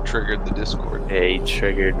triggered the Discord. Yeah, he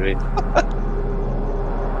triggered me.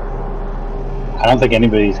 I don't think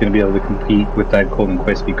anybody's gonna be able to compete with that cold and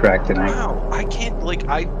crispy crack tonight. Wow, I can't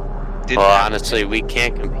I didn't. Well, have- honestly, we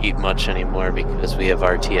can't compete much anymore because we have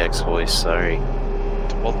RTX voice. Sorry.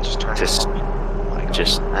 Well, just turn Just- it on. Like,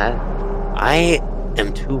 Just that. I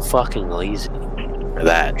am too fucking lazy for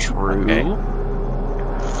that. True. Okay?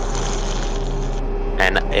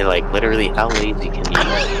 And like literally, how lazy can you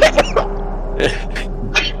be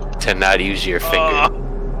to not use your finger?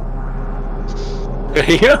 Are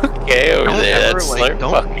you okay over Don't there? ever, That like, slurp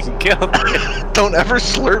don't- fucking killed me. Don't ever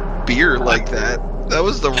slurp beer like that. That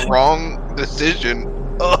was the wrong decision.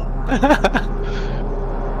 Ugh.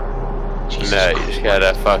 Jesus No, you just Christ.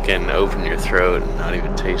 gotta fucking open your throat and not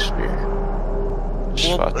even taste beer. Just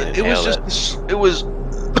Well, fucking it was inhale just it was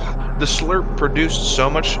the slurp produced so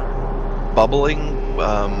much bubbling.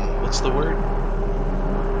 What's the word?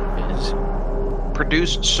 Fizz.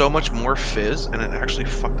 Produced so much more fizz, and it actually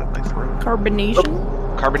fucked up my throat. Carbonation?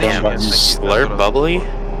 Carbonation. Damn, yes, thank you. That's Slurp what bubbly?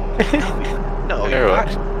 No, There you're we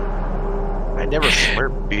not. I never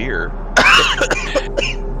slurp beer. I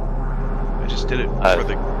just did it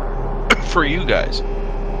for you guys.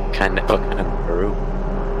 What kind of brew?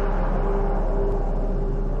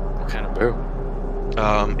 What kind of brew?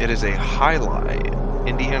 It is a Highlight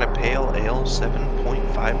Indiana Pale Ale,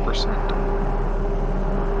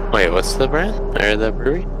 7.5%. Wait, what's the brand? Or the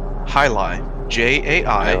brewery? Highlight, JAI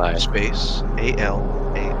Highlight. space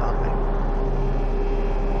ALAI.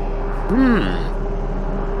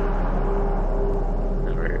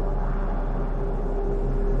 Never.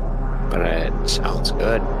 But it sounds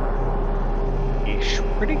good. It's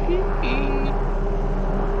pretty good.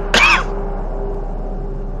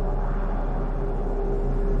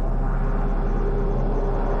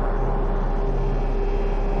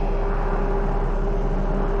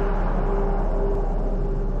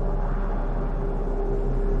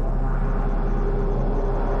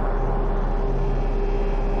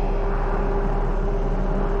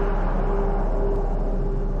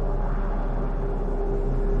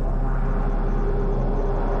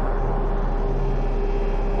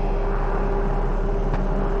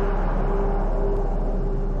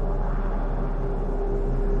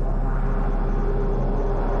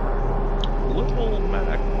 Little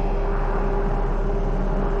Mac.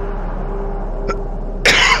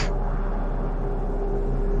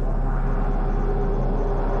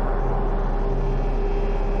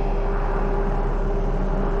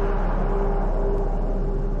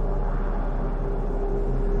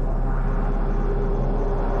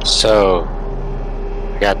 So,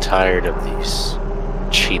 I got tired of these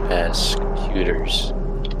cheap ass computers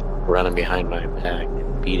running behind my back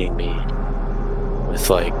and beating me with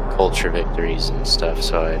like culture victories and stuff,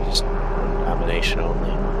 so I just domination only.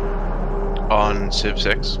 On Civ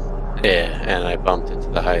 6. Yeah, and I bumped it to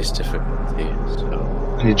the highest difficulty,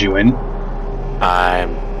 so Did you win?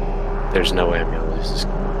 there's no way I'm gonna lose this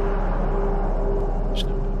game. There's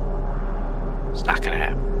no way. It's not gonna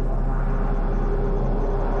happen.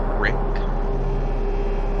 Rick.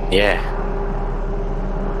 Yeah.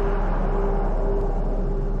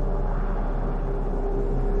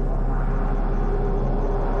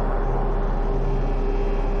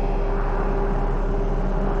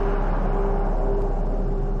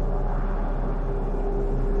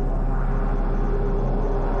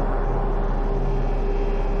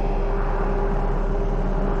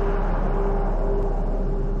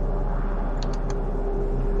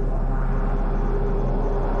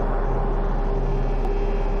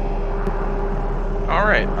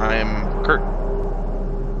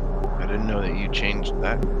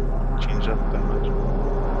 changed that up that much.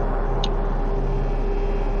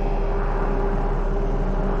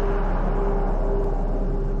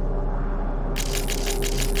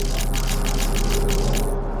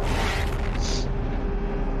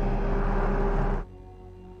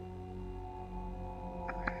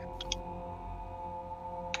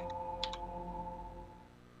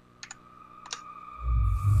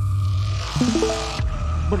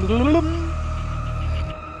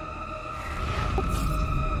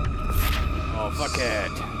 Oh, fuck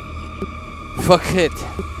it. Fuck it.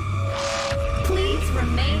 Please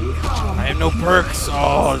remain calm. I have no perks.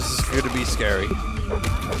 Oh, this is going to be scary. The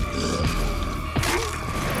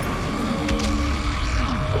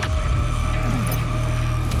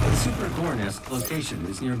Super Gore Nest location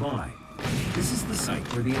is nearby. This is the site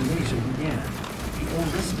where the invasion began. The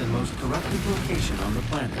oldest and most corrupted location on the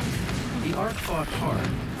planet. The Ark fought hard,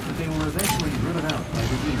 but they were eventually driven out by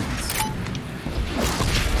the demons.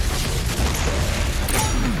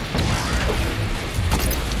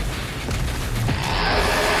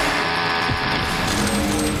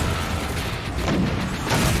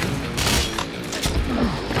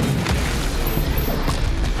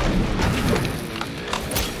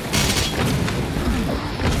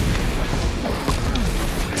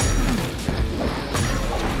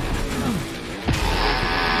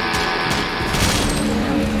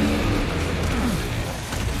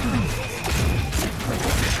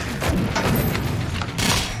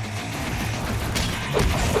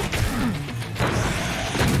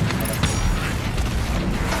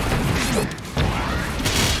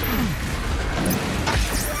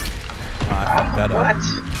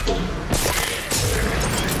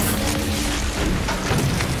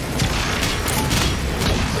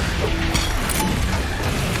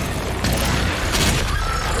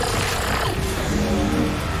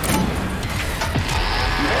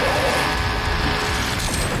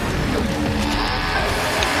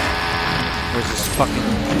 Where's this fucking...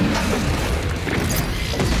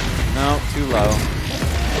 No, too low.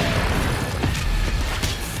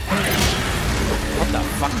 What the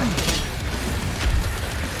fuck?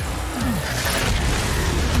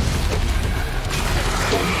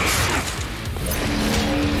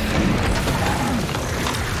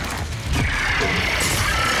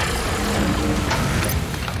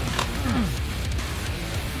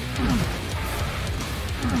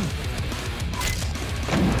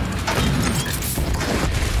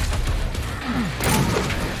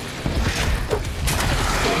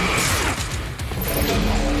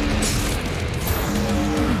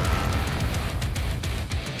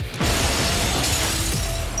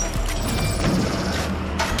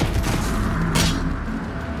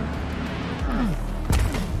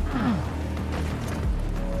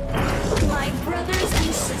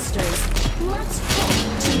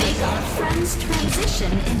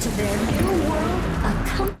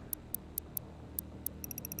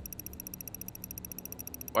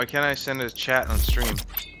 Why can't I send a chat on stream?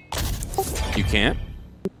 You can't?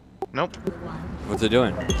 Nope. What's it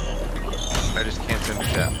doing? I just can't send a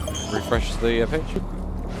chat. Refresh the page?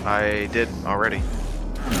 I did already.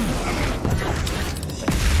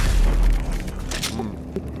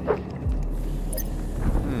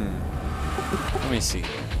 Let me see.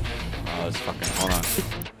 Oh, let's fucking... Hold on.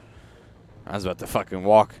 I was about to fucking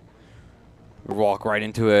walk right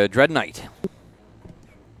into a Dread Knight.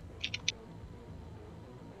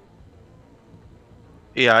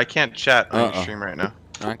 Yeah, I can't chat on your stream right now.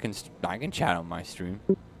 I can chat on my stream.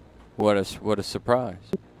 What a surprise.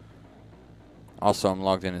 Also, I'm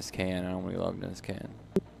logged in as Can. I'm only logged in as Can.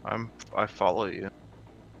 I follow you.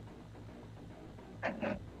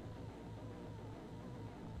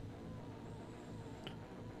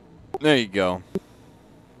 There you go.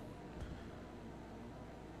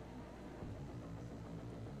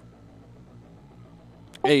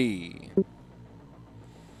 Hey.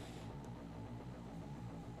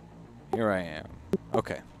 Here I am.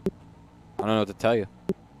 Okay. I don't know what to tell you.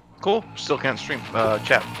 Cool. Still can't stream.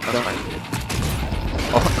 Chat. That's fine.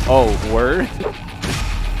 Oh, word?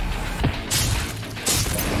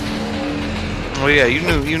 Oh yeah, you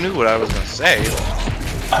knew what I was gonna say.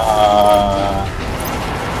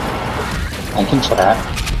 I can chat.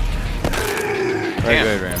 Right,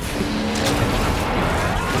 good, Ram.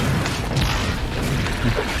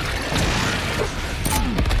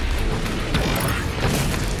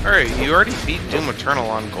 Alright, you already beat Doom Eternal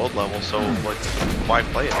on gold level, so like, why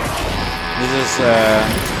play it? This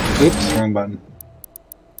is Oops, wrong button.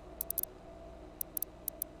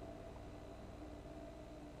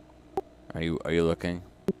 Are you looking?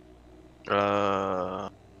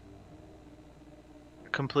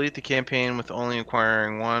 Complete the campaign with only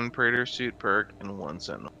acquiring 1 Praetor suit perk and 1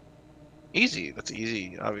 Sentinel. Easy. That's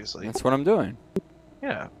easy, obviously. That's what I'm doing.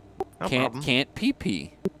 Yeah. No Can't problem. can't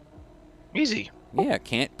PP. Easy. Yeah,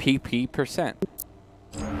 can't PP%.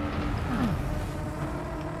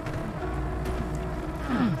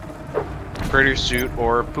 Praetor suit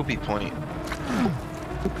or poopy point.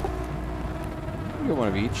 You get one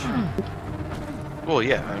of each. Well,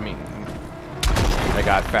 yeah. I mean, I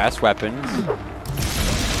got fast weapons,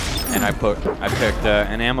 and I picked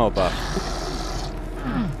an ammo buff.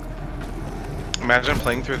 imagine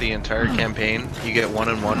playing through the entire campaign. You get 1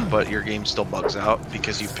 and 1, but your game still bugs out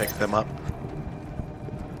because you picked them up.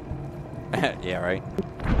 Yeah, right.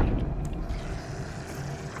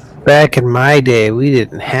 Back in my day, we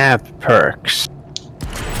didn't have perks.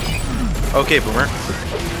 Okay, Boomer.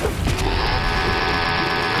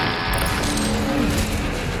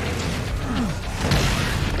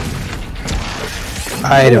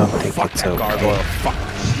 I don't think it's okay. Gargoyle. Fuck.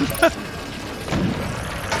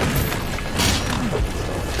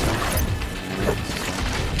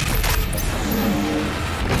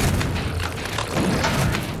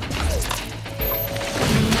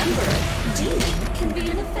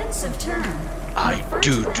 Term. I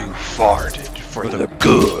do farted for the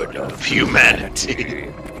good of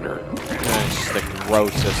humanity. That's the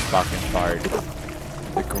grossest fucking fart.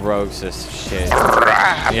 The grossest shit.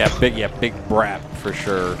 Yeah, big brap for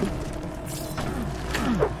sure.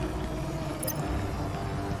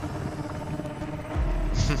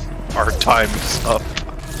 Our time's up.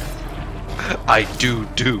 I do,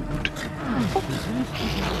 dude.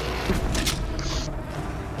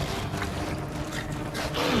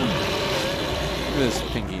 This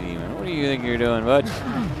pinky demon. What do you think you're doing, bud?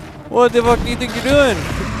 What the fuck do you think you're doing?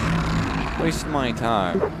 Wasting my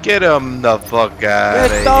time. Get him the fuck out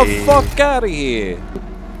of here. Get the fuck out of here.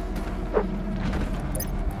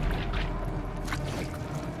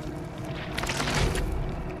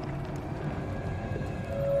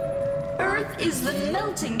 Earth is the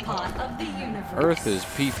melting pot of the universe. Earth is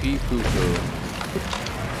pee-pee poo-poo.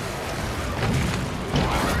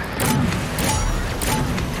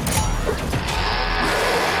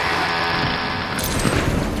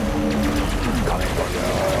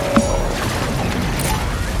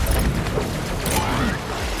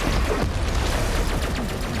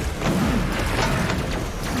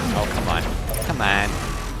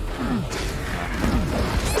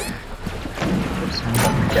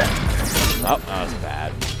 Oh, that was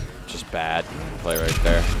bad. Just bad. Play right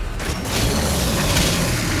there.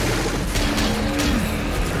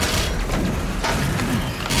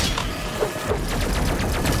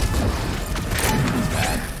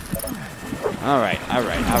 Bad. Alright.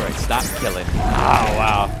 Stop killing. Oh,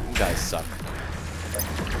 wow. You guys suck.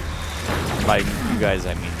 By you guys,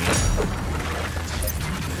 I mean me.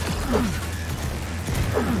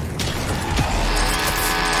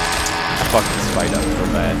 Fucking spite up so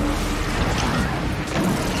bad.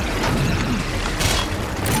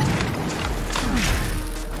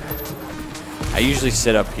 I usually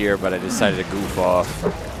sit up here, but I decided to goof off.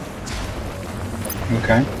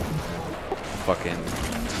 Okay. Fucking.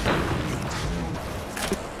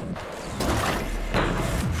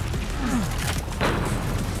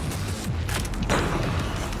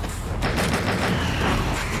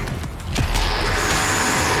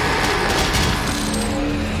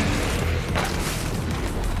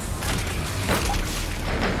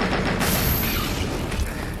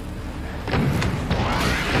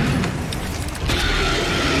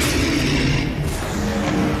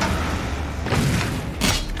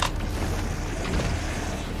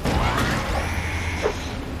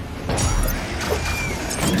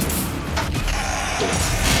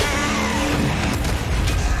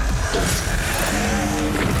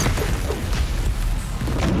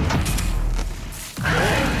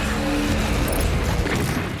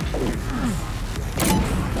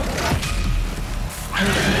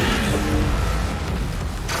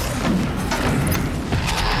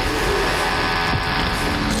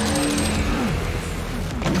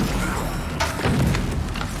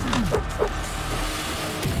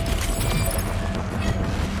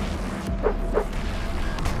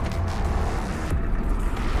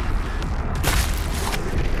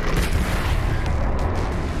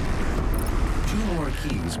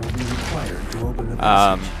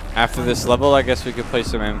 After this level, I guess we could play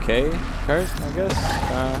some MK cards, I guess.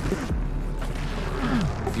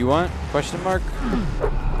 If you want, question mark?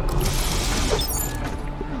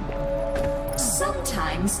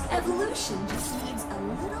 Sometimes evolution just needs a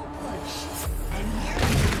little push. And here in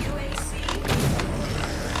the UAC.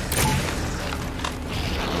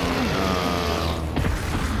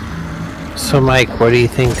 So, Mike, what do you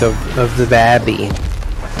think of the Babby?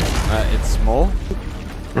 It's small.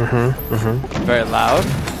 Mm-hmm. Very loud.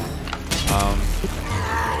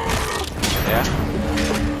 Yeah.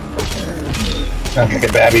 Sounds like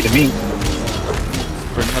a Babby to me.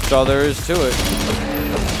 Pretty much all there is to it.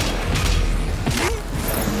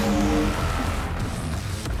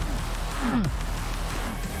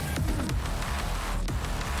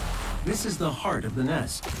 This is the heart of the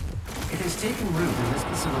nest. It has taken root in this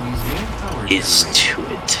facility's main power Is generator. to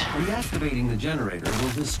it. Reactivating the generator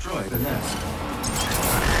will destroy the nest.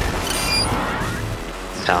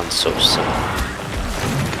 Sounds so simple.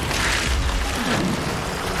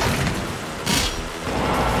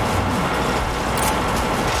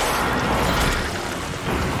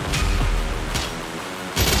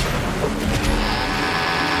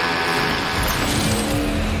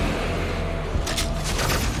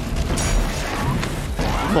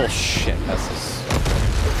 Bullshit, that's this.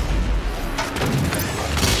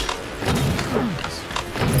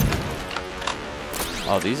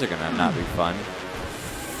 Oh, these are gonna not be fun.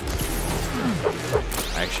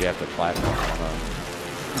 I actually have to platform one of them.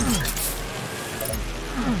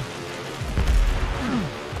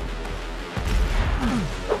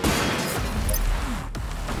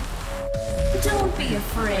 Don't be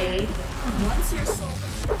afraid. Once your soul...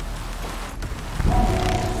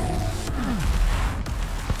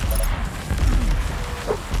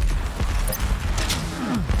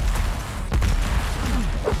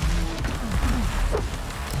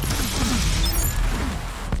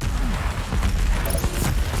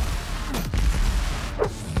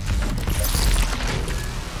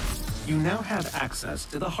 You now have access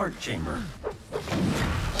to the heart chamber.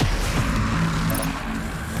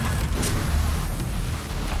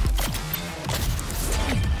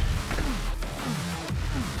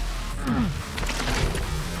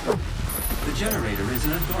 The generator is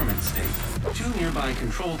in a dormant state. 2 nearby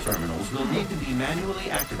control terminals will need to be manually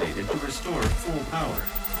activated to restore full power.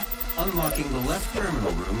 Unlocking the left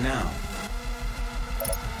terminal room now.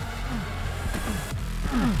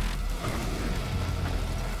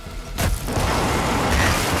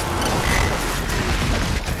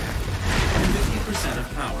 Of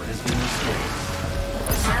power has been restored.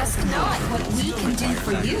 Ask not what we can do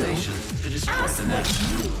for you. To destroy the nest.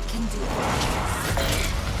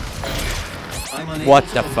 What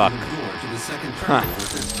the fuck? To the second terminal at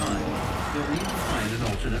this time. You'll need to find an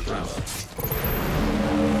alternate route.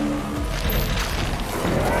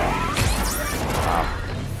 Wow,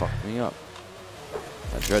 fucked me up.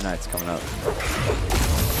 That Dread Knight's coming up.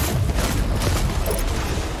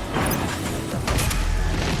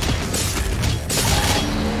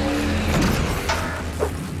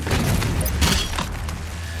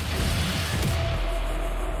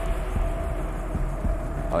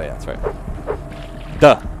 Oh yeah, that's right.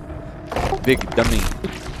 Duh. Big dummy.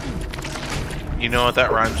 You know what that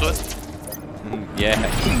rhymes with? Yeah.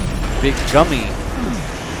 Big gummy.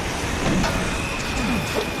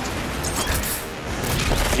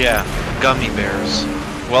 Yeah, gummy bears,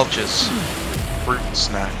 Welch's, fruit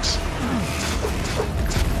snacks.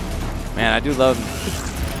 Man, I do love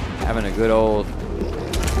having a good old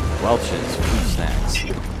Welch's fruit snacks.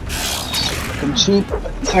 I'm cheap,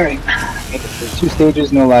 but it's alright. There's 2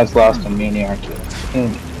 stages, no lives lost on Mania Arcade.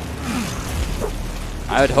 And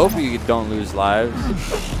I would hope you don't lose lives.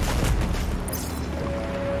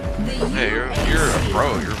 Hey, you're a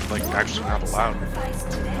pro. You're like actually not allowed.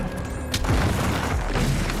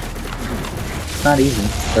 it's not easy.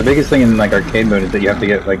 The biggest thing in like arcade mode is that you have to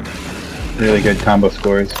get like really good combo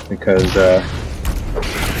scores because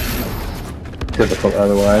difficult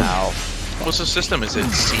otherwise. Ow. What's the system? Is it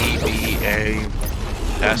C, B, A,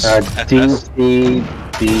 S, D, S? C,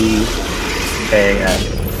 D, A,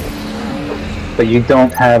 S. But you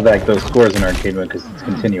don't have like those scores in arcade mode because it's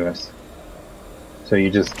continuous. So you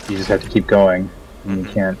just have to keep going, and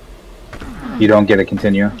you don't get a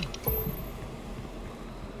continue.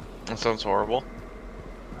 That sounds horrible.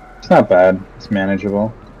 It's not bad. It's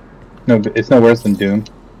manageable. No, it's no worse than Doom.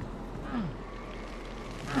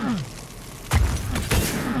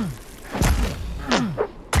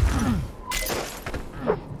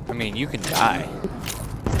 I mean, you can die.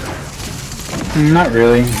 Not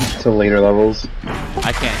really. Until later levels.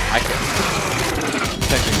 I can't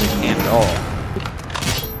technically can't at all.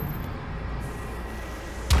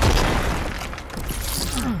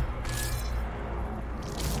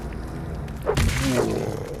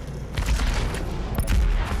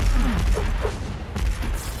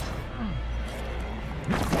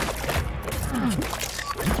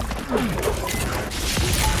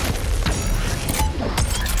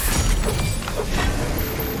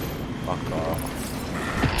 Fuck off.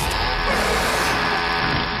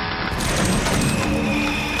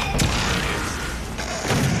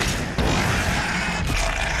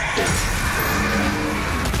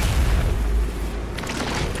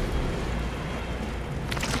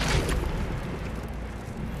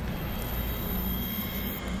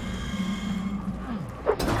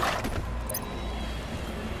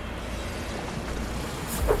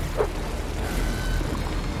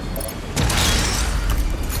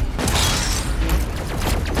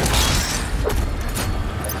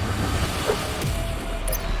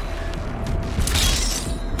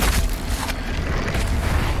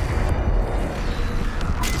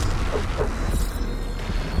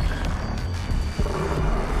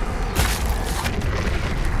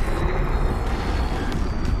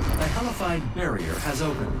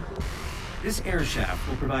 This air shaft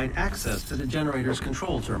will provide access to the generator's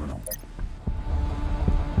control terminal.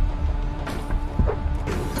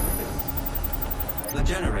 The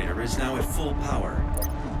generator is now at full power.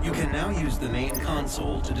 You can now use the main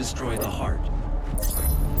console to destroy the heart.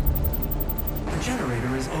 The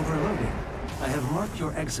generator is overloading. I have marked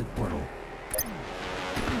your exit portal.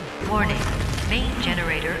 Warning, main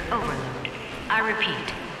generator overload. I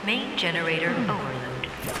repeat, main generator overload.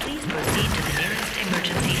 Please proceed to the nearest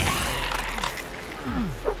emergency exit.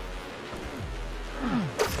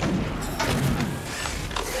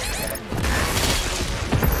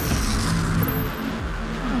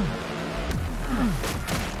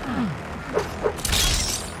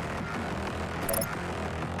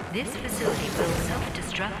 This facility will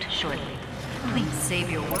self-destruct shortly. Please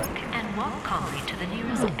save your work and walk calmly to the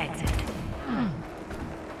nearest exit.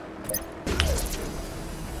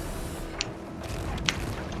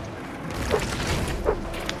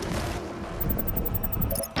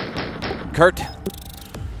 Kurt.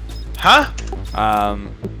 Huh?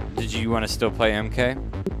 Did you want to still play MK?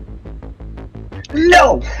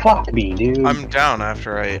 No, fuck me, dude. I'm down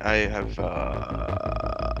after I have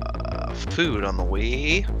food on the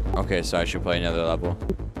way. Okay, so I should play another level.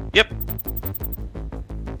 Yep.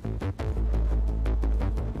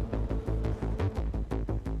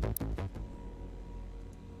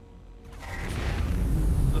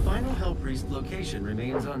 The final Hell Priest location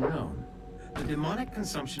remains unknown. The demonic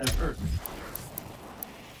consumption of Earth.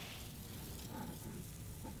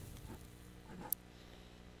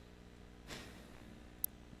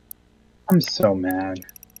 I'm so mad.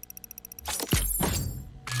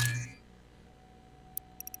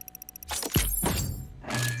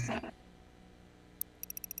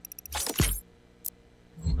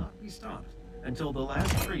 Will not be stopped until the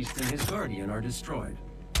last priest and his guardian are destroyed.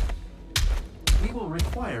 We will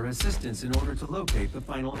require assistance in order to locate the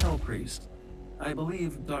final Hell Priest. I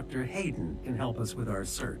believe Dr. Hayden can help us with our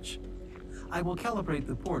search. I will calibrate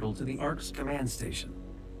the portal to the Ark's command station.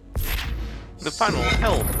 The final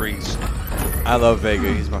Hell Priest. I love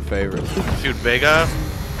Vega. He's my favorite. Dude, Vega?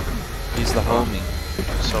 He's the homie.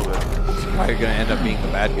 So good. He's probably gonna end up being the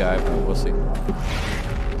bad guy, but we'll see.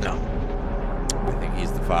 No. I think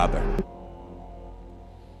he's the father.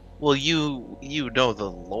 Well, you know the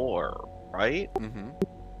lore, right? Mm-hmm.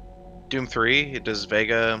 Doom 3, does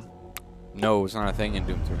Vega... No, it's not a thing in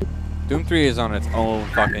Doom 3. Doom 3 is on its own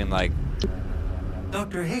fucking, like...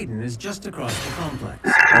 Dr. Hayden is just across the complex.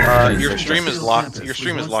 Your stream is locked. Your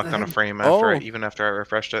stream is locked on a frame after even after I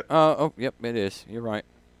refreshed it. Oh, yep, it is. You're right.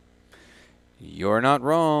 You're not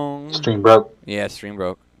wrong. Stream broke. Yeah, stream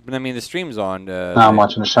broke. But I mean, the stream's on. Now I'm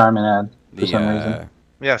watching a Charmin ad for some reason.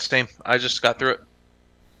 Yeah, same. I just got through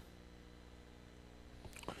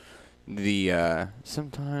it.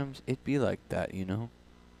 Sometimes it be like that, you know.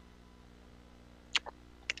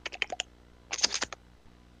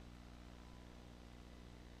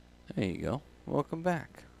 There you go. Welcome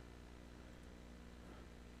back.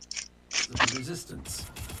 The resistance.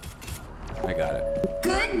 I got it.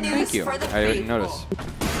 Good news Thank you. for the I didn't faithful. notice.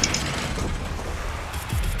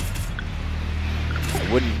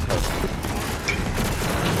 I wouldn't touch.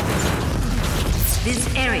 This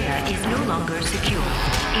area is no longer secure.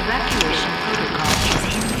 Evacuation protocol is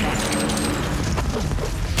in effect.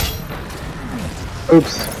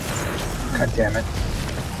 Oops. God damn it.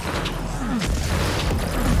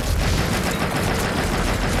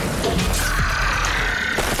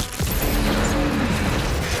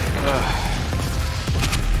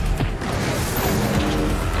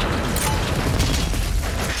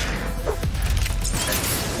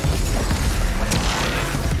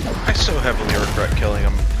 I so heavily regret killing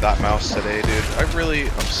that mouse today, dude. I'm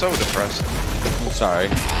so depressed. I'm sorry.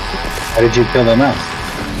 How did you kill the mouse?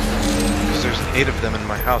 Because there's 8 of them in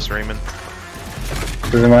my house, Raymond.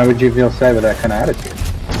 So then why would you feel sad with that kind of attitude?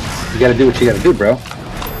 You gotta do what you gotta do, bro.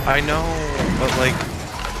 I know, but like...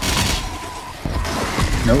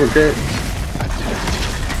 No regret.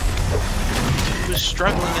 He was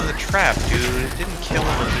struggling in the trap, dude. It didn't kill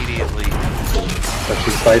him immediately. But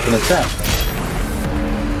she's fighting the trap.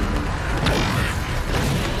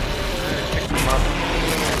 I picked him up.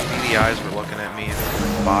 The eyes were looking at me and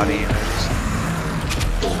his body, and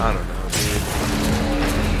I don't know, dude.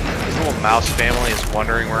 His little mouse family is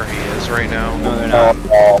wondering where he is right now. No, they're not.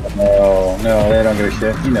 No, they don't give a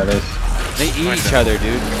shit. You know this. They eat each other,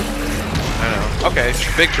 dude. I know. Okay,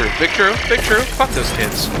 big true. Fuck those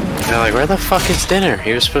kids. They're like, where the fuck is dinner?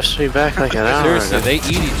 He was supposed to be back like an hour Seriously, ago. they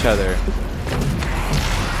eat each other.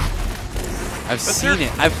 I've seen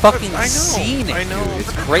it. I've fucking seen it. I know. Dude.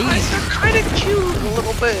 It's They're crazy. kind of cute a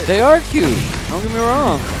little bit. They are cute. Don't get me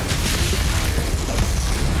wrong.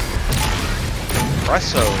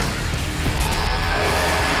 espresso.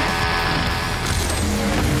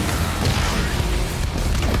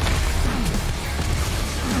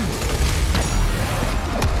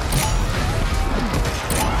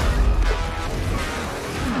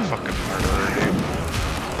 Fucking murderer,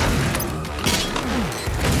 dude.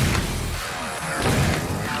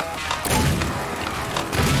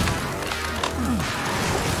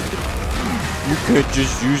 You can't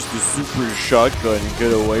just use the super shotgun and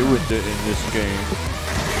get away with it in this game.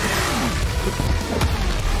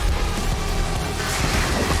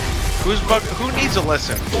 Who needs a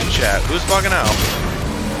lesson in chat? Who's bugging out?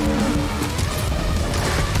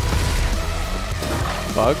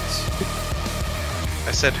 Bugs?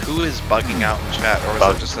 I said who is bugging out in chat, or was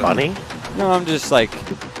Bugs that just Bunny? No, I'm just like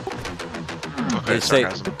Okay,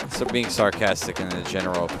 sarcasm. so being sarcastic in a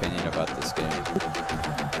general opinion about this game.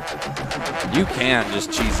 You can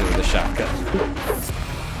just cheese it with a shotgun.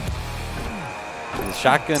 The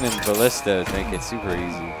shotgun and ballista make it super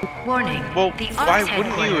easy. Warning. Well, the why Arc's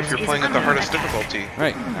wouldn't you if you're headquarters playing is at the under hardest attack. difficulty?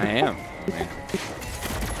 Right, I am.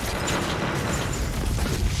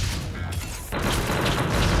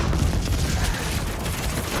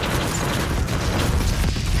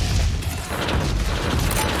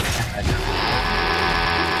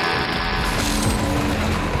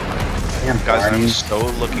 Damn, Guys, I'm Barney. so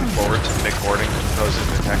looking forward to Nick Gordon composing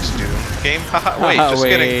the next Doom game. Haha, wait, just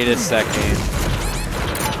kidding. Wait a second.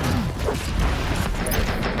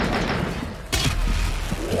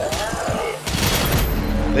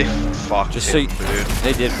 They fucked Just it, so you, dude.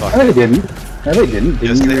 they did fuck. No, they didn't. No, they didn't.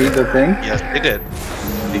 Yes, Didn't you they read did. the thing? Yes, they did.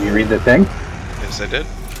 Did you read the thing? Yes, they did.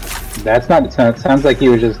 That's not. It sounds like he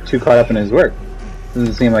was just too caught up in his work.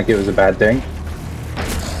 Doesn't seem like it was a bad thing.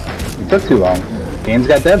 It took too long. Game's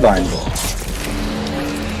got deadlines.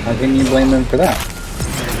 How can you blame them for that?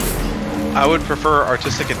 I would prefer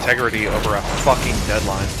artistic integrity over a fucking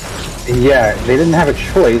deadline. Yeah, they didn't have a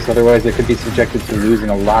choice. Otherwise, they could be subjected to losing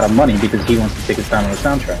a lot of money because he wants to take his time on the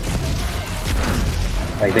soundtrack.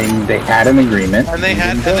 Like they had an agreement. And they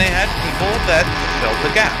had people that filled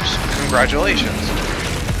the gaps. Congratulations.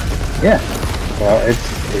 Yeah. Well,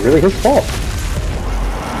 it's really his fault.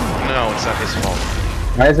 No, it's not his fault.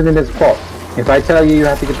 Why isn't it his fault? If I tell you you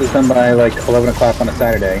have to get this done by like 11 o'clock on a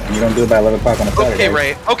Saturday, and you don't do it by 11 o'clock on a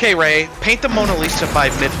Saturday... Okay, Ray. Paint the Mona Lisa by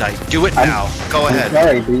midnight. Do it now. Go I'm ahead.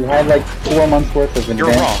 sorry, but you had like 4 months worth of You're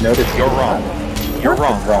advance wrong. notice. You're wrong. You're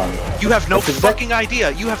wrong. wrong. You have no That's fucking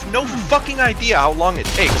idea. You have no fucking idea how long it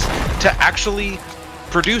takes to actually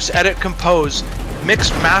produce, edit, compose, mix,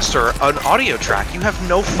 master an audio track. You have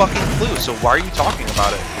no fucking clue. So why are you talking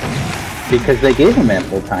about it? Because they gave him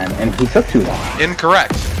ample time, and he took too long.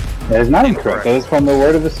 Incorrect. That is not incorrect. That is from the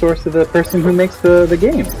word of the source of the person who makes the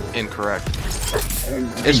game. Incorrect.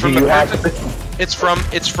 It's from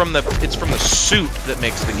the suit that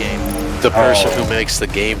makes the game. The person who makes the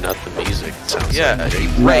game, not the music. It sounds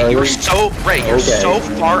like. Ray, you're so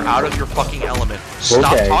far out of your fucking element.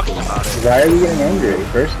 Stop talking about it. Why are you getting angry?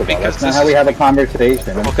 First of all, Because that's not how we have a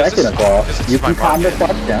conversation. And second of all, you can calm the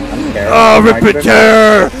fuck down. I don't care. Oh, rip it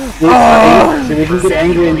there! So we can get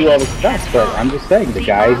angry and do all this stuff, but I'm just saying, the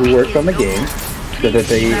guy who worked on the game said that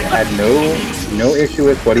they had no issue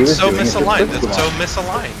with what he was doing. It's so misaligned. It's so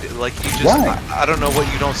misaligned. Like you just, Why? I don't know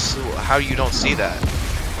what you don't, how you don't see that.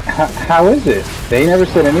 How is it? They never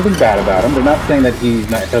said anything bad about him. They're not saying that he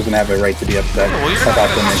doesn't have a right to be upset Well, you're not about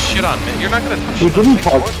gonna them. shit on me. You're not gonna. He didn't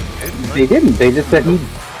talk. They didn't. They just said he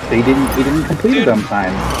didn't complete it on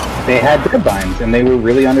time. They had deadlines, and they were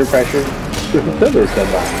really under pressure to fulfill those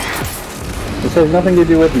deadlines. This has nothing to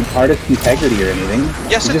do with artist integrity or anything.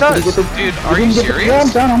 Yes, You it just does. didn't get the- Dude, are you didn't get the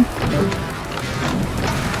serious? job done.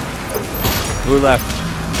 Who left?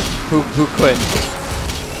 Who quit?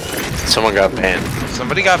 Someone got banned.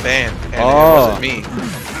 Somebody got banned, and it Oh. wasn't me.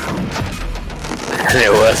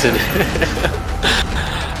 It wasn't.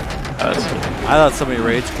 I thought somebody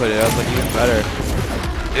rage quit it. I was like, even better.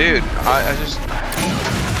 Dude, I just,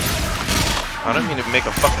 I don't mean to make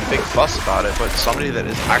a fucking big fuss about it, but somebody that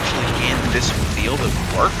is actually in this field of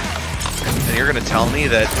work, and you're gonna tell me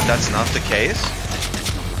that that's not the case?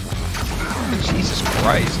 Jesus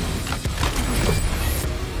Christ.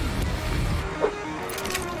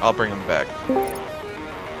 I'll bring him back.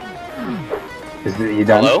 Is it, you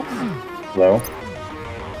done? Hello? Hello?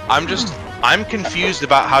 I'm confused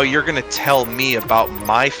about how you're gonna tell me about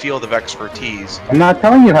my field of expertise. I'm not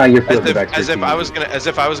telling you how your field of As expertise.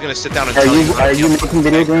 if I was gonna sit down and Are tell you. you making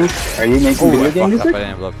video games? Are you making video game music?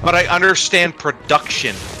 But I understand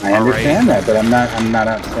production. I understand that, but I'm not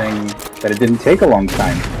saying that it didn't take a long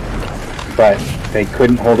time. But they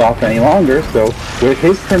couldn't hold off any longer, so with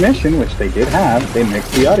his permission, which they did have, they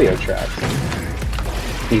mixed the audio tracks.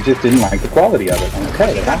 He just didn't like the quality of it.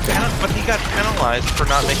 Okay, that happened. But he got penalized for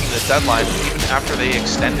not making the deadline even after they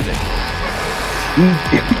extended it.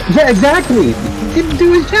 Yeah, exactly. He didn't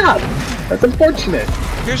do his job. That's unfortunate.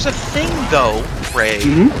 Here's the thing, though, Ray,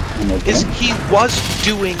 is he was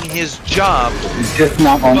doing his job, just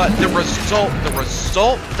not on. But the result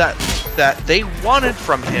that they wanted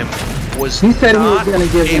from him was he said he was going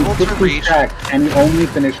to give him 50 tracks, and he only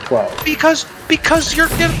finished 12. Because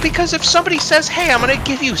if somebody says, "Hey, I'm going to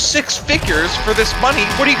give you 6 figures for this money,"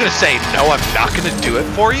 what are you going to say? No, I'm not going to do it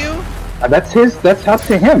for you. That's up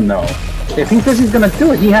to him, though. If he says he's gonna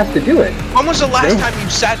do it, he has to do it. When was the last time you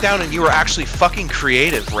sat down and you were actually fucking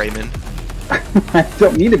creative, Raymond? I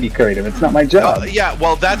don't need to be creative. It's not my job. Yeah,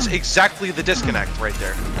 well, that's exactly the disconnect right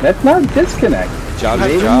there. That's not a disconnect. Job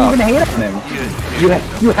they don't even hate on him.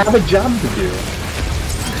 You have a job to do.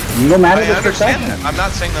 No matter the understand that. I'm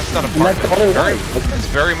not saying that's not a part of it. It's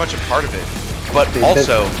very much a part of it. But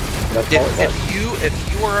also,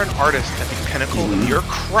 if you are an artist at the pinnacle of your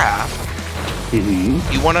craft,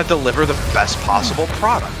 you want to deliver the best possible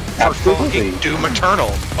product. Absolutely. Doom Eternal,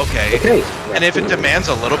 okay. And if it demands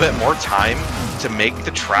a little bit more time to make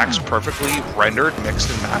the tracks perfectly rendered, mixed,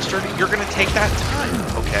 and mastered, you're going to take that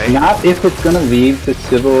time, okay? Not if it's going to lead to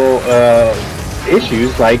civil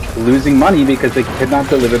issues like losing money because they could not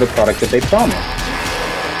deliver the product that they promised.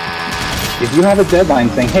 If you have a deadline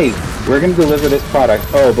saying, hey, we're going to deliver this product,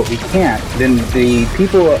 oh, but we can't, then the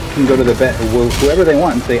people can go to the whoever they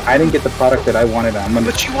want and say, I didn't get the product that I wanted.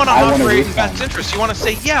 But you want to operate in best interest. You want to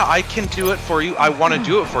say, yeah, I can do it for you. I want to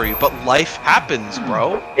do it for you. But life happens,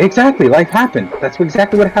 bro. Exactly. Life happened. That's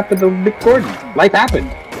exactly what happened to Mick Gordon. Life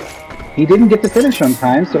happened. He didn't get to finish on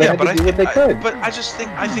time, so they had to do what they could. But I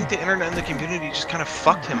think the internet and the community just kind of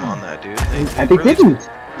fucked him on that, dude. They didn't.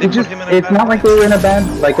 It's not like they were in a bad,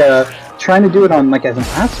 trying to do it on, as an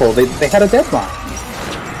asshole. They had a deadline.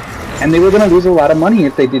 And they were going to lose a lot of money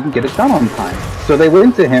if they didn't get it done on time. So they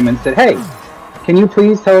went to him and said, hey, can you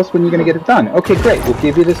please tell us when you're going to get it done? Okay, great. We'll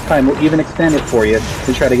give you this time. We'll even extend it for you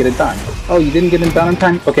to try to get it done. Oh, you didn't get it done on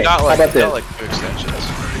time? Okay, how about this? Not like 2 extensions.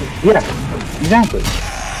 Yeah, exactly.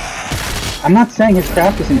 I'm not saying his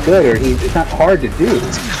craft isn't good or it's not hard to do.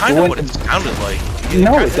 It's kind of what it sounded like.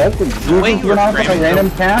 No, it doesn't. You went off on a random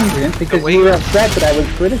tangent because you were upset that I was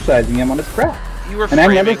criticizing him on his craft. And I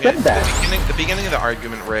never said that. The beginning of the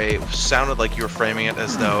argument, Ray, sounded like you were framing it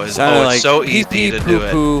as though it's so easy to do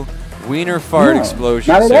it. Wiener fart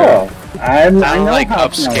explosion. Not at all. I know like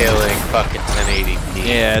upscaling fucking 1080p.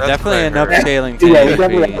 Yeah, definitely an upscaling 1080p. Yeah, we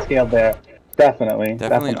definitely upscaled there. Definitely an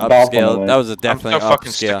upscale. That was definitely I'm so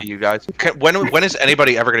fucking sick of you guys. When is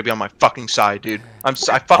anybody ever gonna be on my fucking side, dude? I'm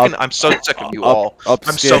so sick of you all.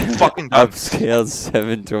 I'm so fucking done. Upscaled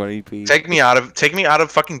 720p. Take me out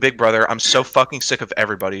of fucking Big Brother. I'm so fucking sick of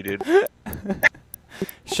everybody, dude.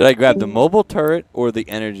 Should I grab the mobile turret or the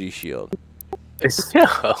energy shield? Did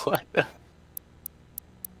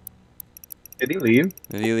he leave?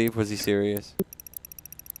 Did he leave? Was he serious?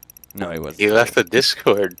 No, he wasn't. He left the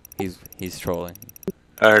Discord. He's trolling.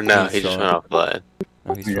 Or no, he just went offline.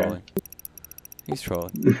 No, he's trolling. He's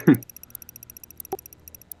trolling.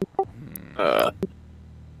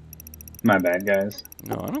 My bad, guys.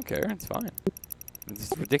 No, I don't care. It's fine.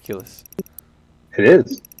 It's ridiculous. It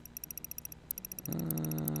is.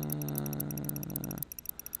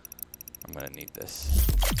 I'm gonna need this.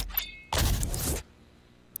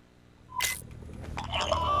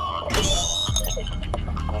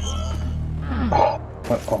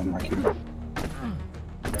 Oh my god.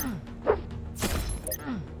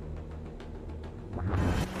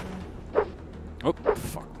 Oh,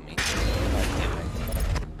 fuck me.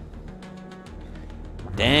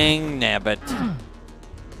 Dang nabbit.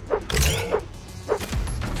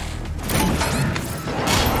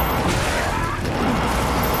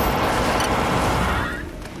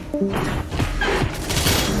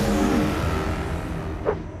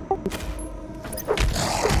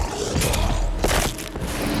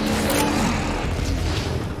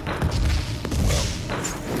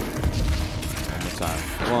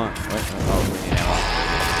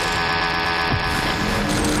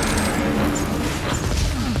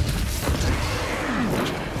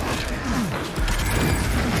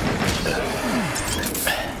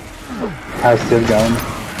 How's Civ going?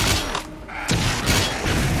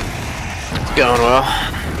 It's going well.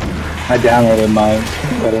 I downloaded mine,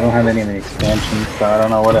 but I don't have any of the expansions, so I don't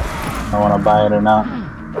know what I want to buy it or not.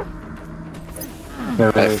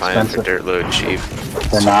 They're really expensive. I find dirt load cheap.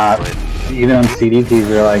 They're not. Even on CDTs,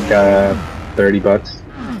 they're like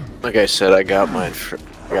 $30. Like I said, I got mine for.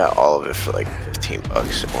 I got all of it for like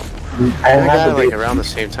 $15. I got it like around the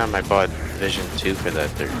same time I bought Vision 2 for that.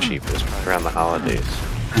 They're cheap. It was around the holidays.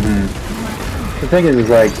 The thing is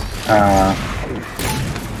like,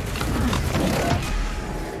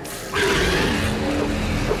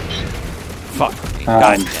 Fuck me. God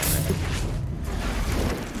damn it.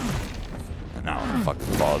 And now I'm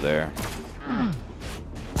fucking ball there.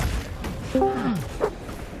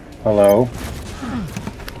 hello.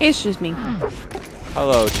 It's just me.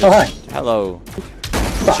 Hello, just, Oh, hi. hello.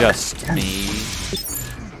 Just me.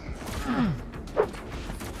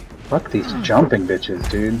 Fuck these jumping bitches,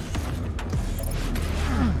 dude.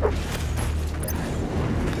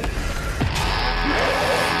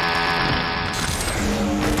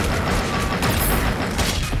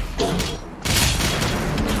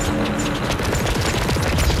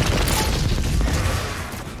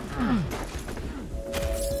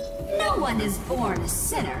 No one is born a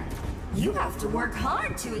sinner. You have to work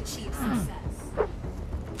hard to achieve success.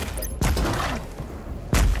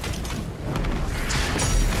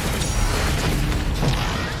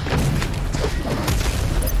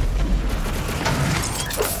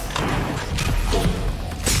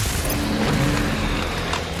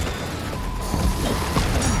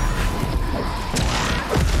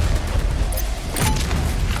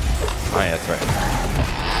 Oh yeah, that's right.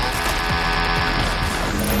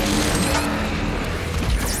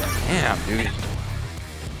 Damn, dude.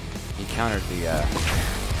 He countered the,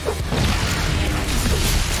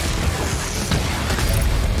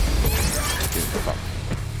 Dude, fuck.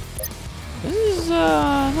 This is,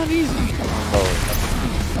 not easy. Oh,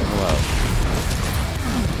 hello.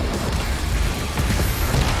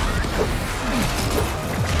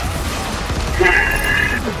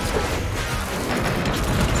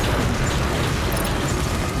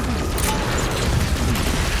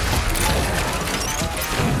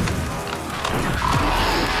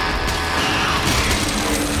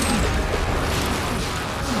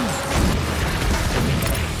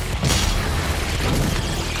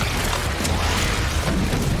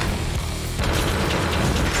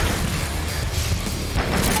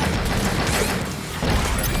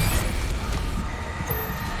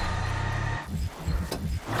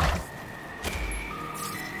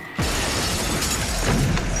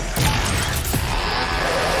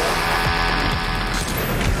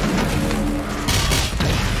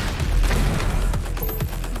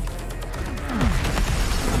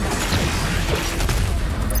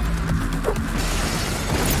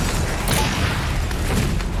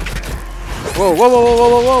 Whoa, whoa, whoa, whoa,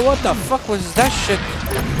 whoa, whoa, what the fuck was that shit?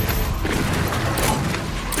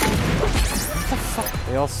 What the fuck?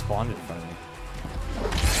 They all spawned in front of me.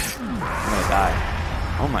 I'm gonna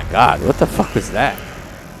die. Oh my god, what the fuck was that?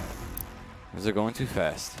 Was it going too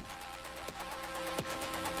fast?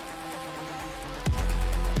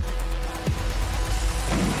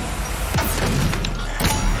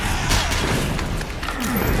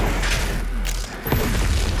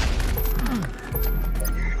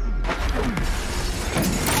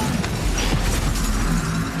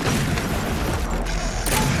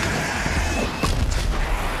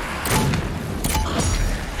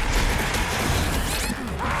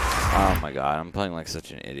 Oh my god, I'm playing like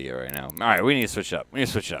such an idiot right now. Alright, we need to switch up. We need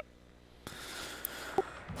to switch up.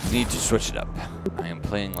 We need to switch it up. I am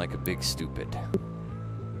playing like a big stupid.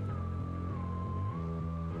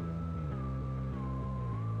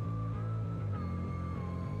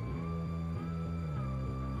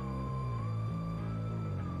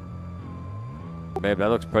 Babe, that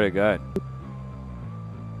looks pretty good.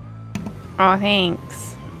 Oh,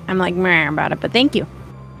 thanks. I'm like meh about it, but thank you.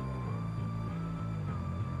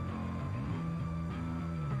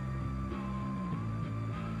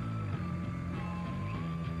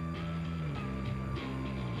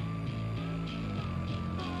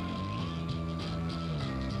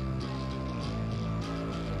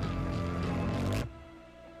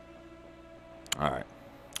 Alright.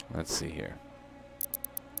 Let's see here.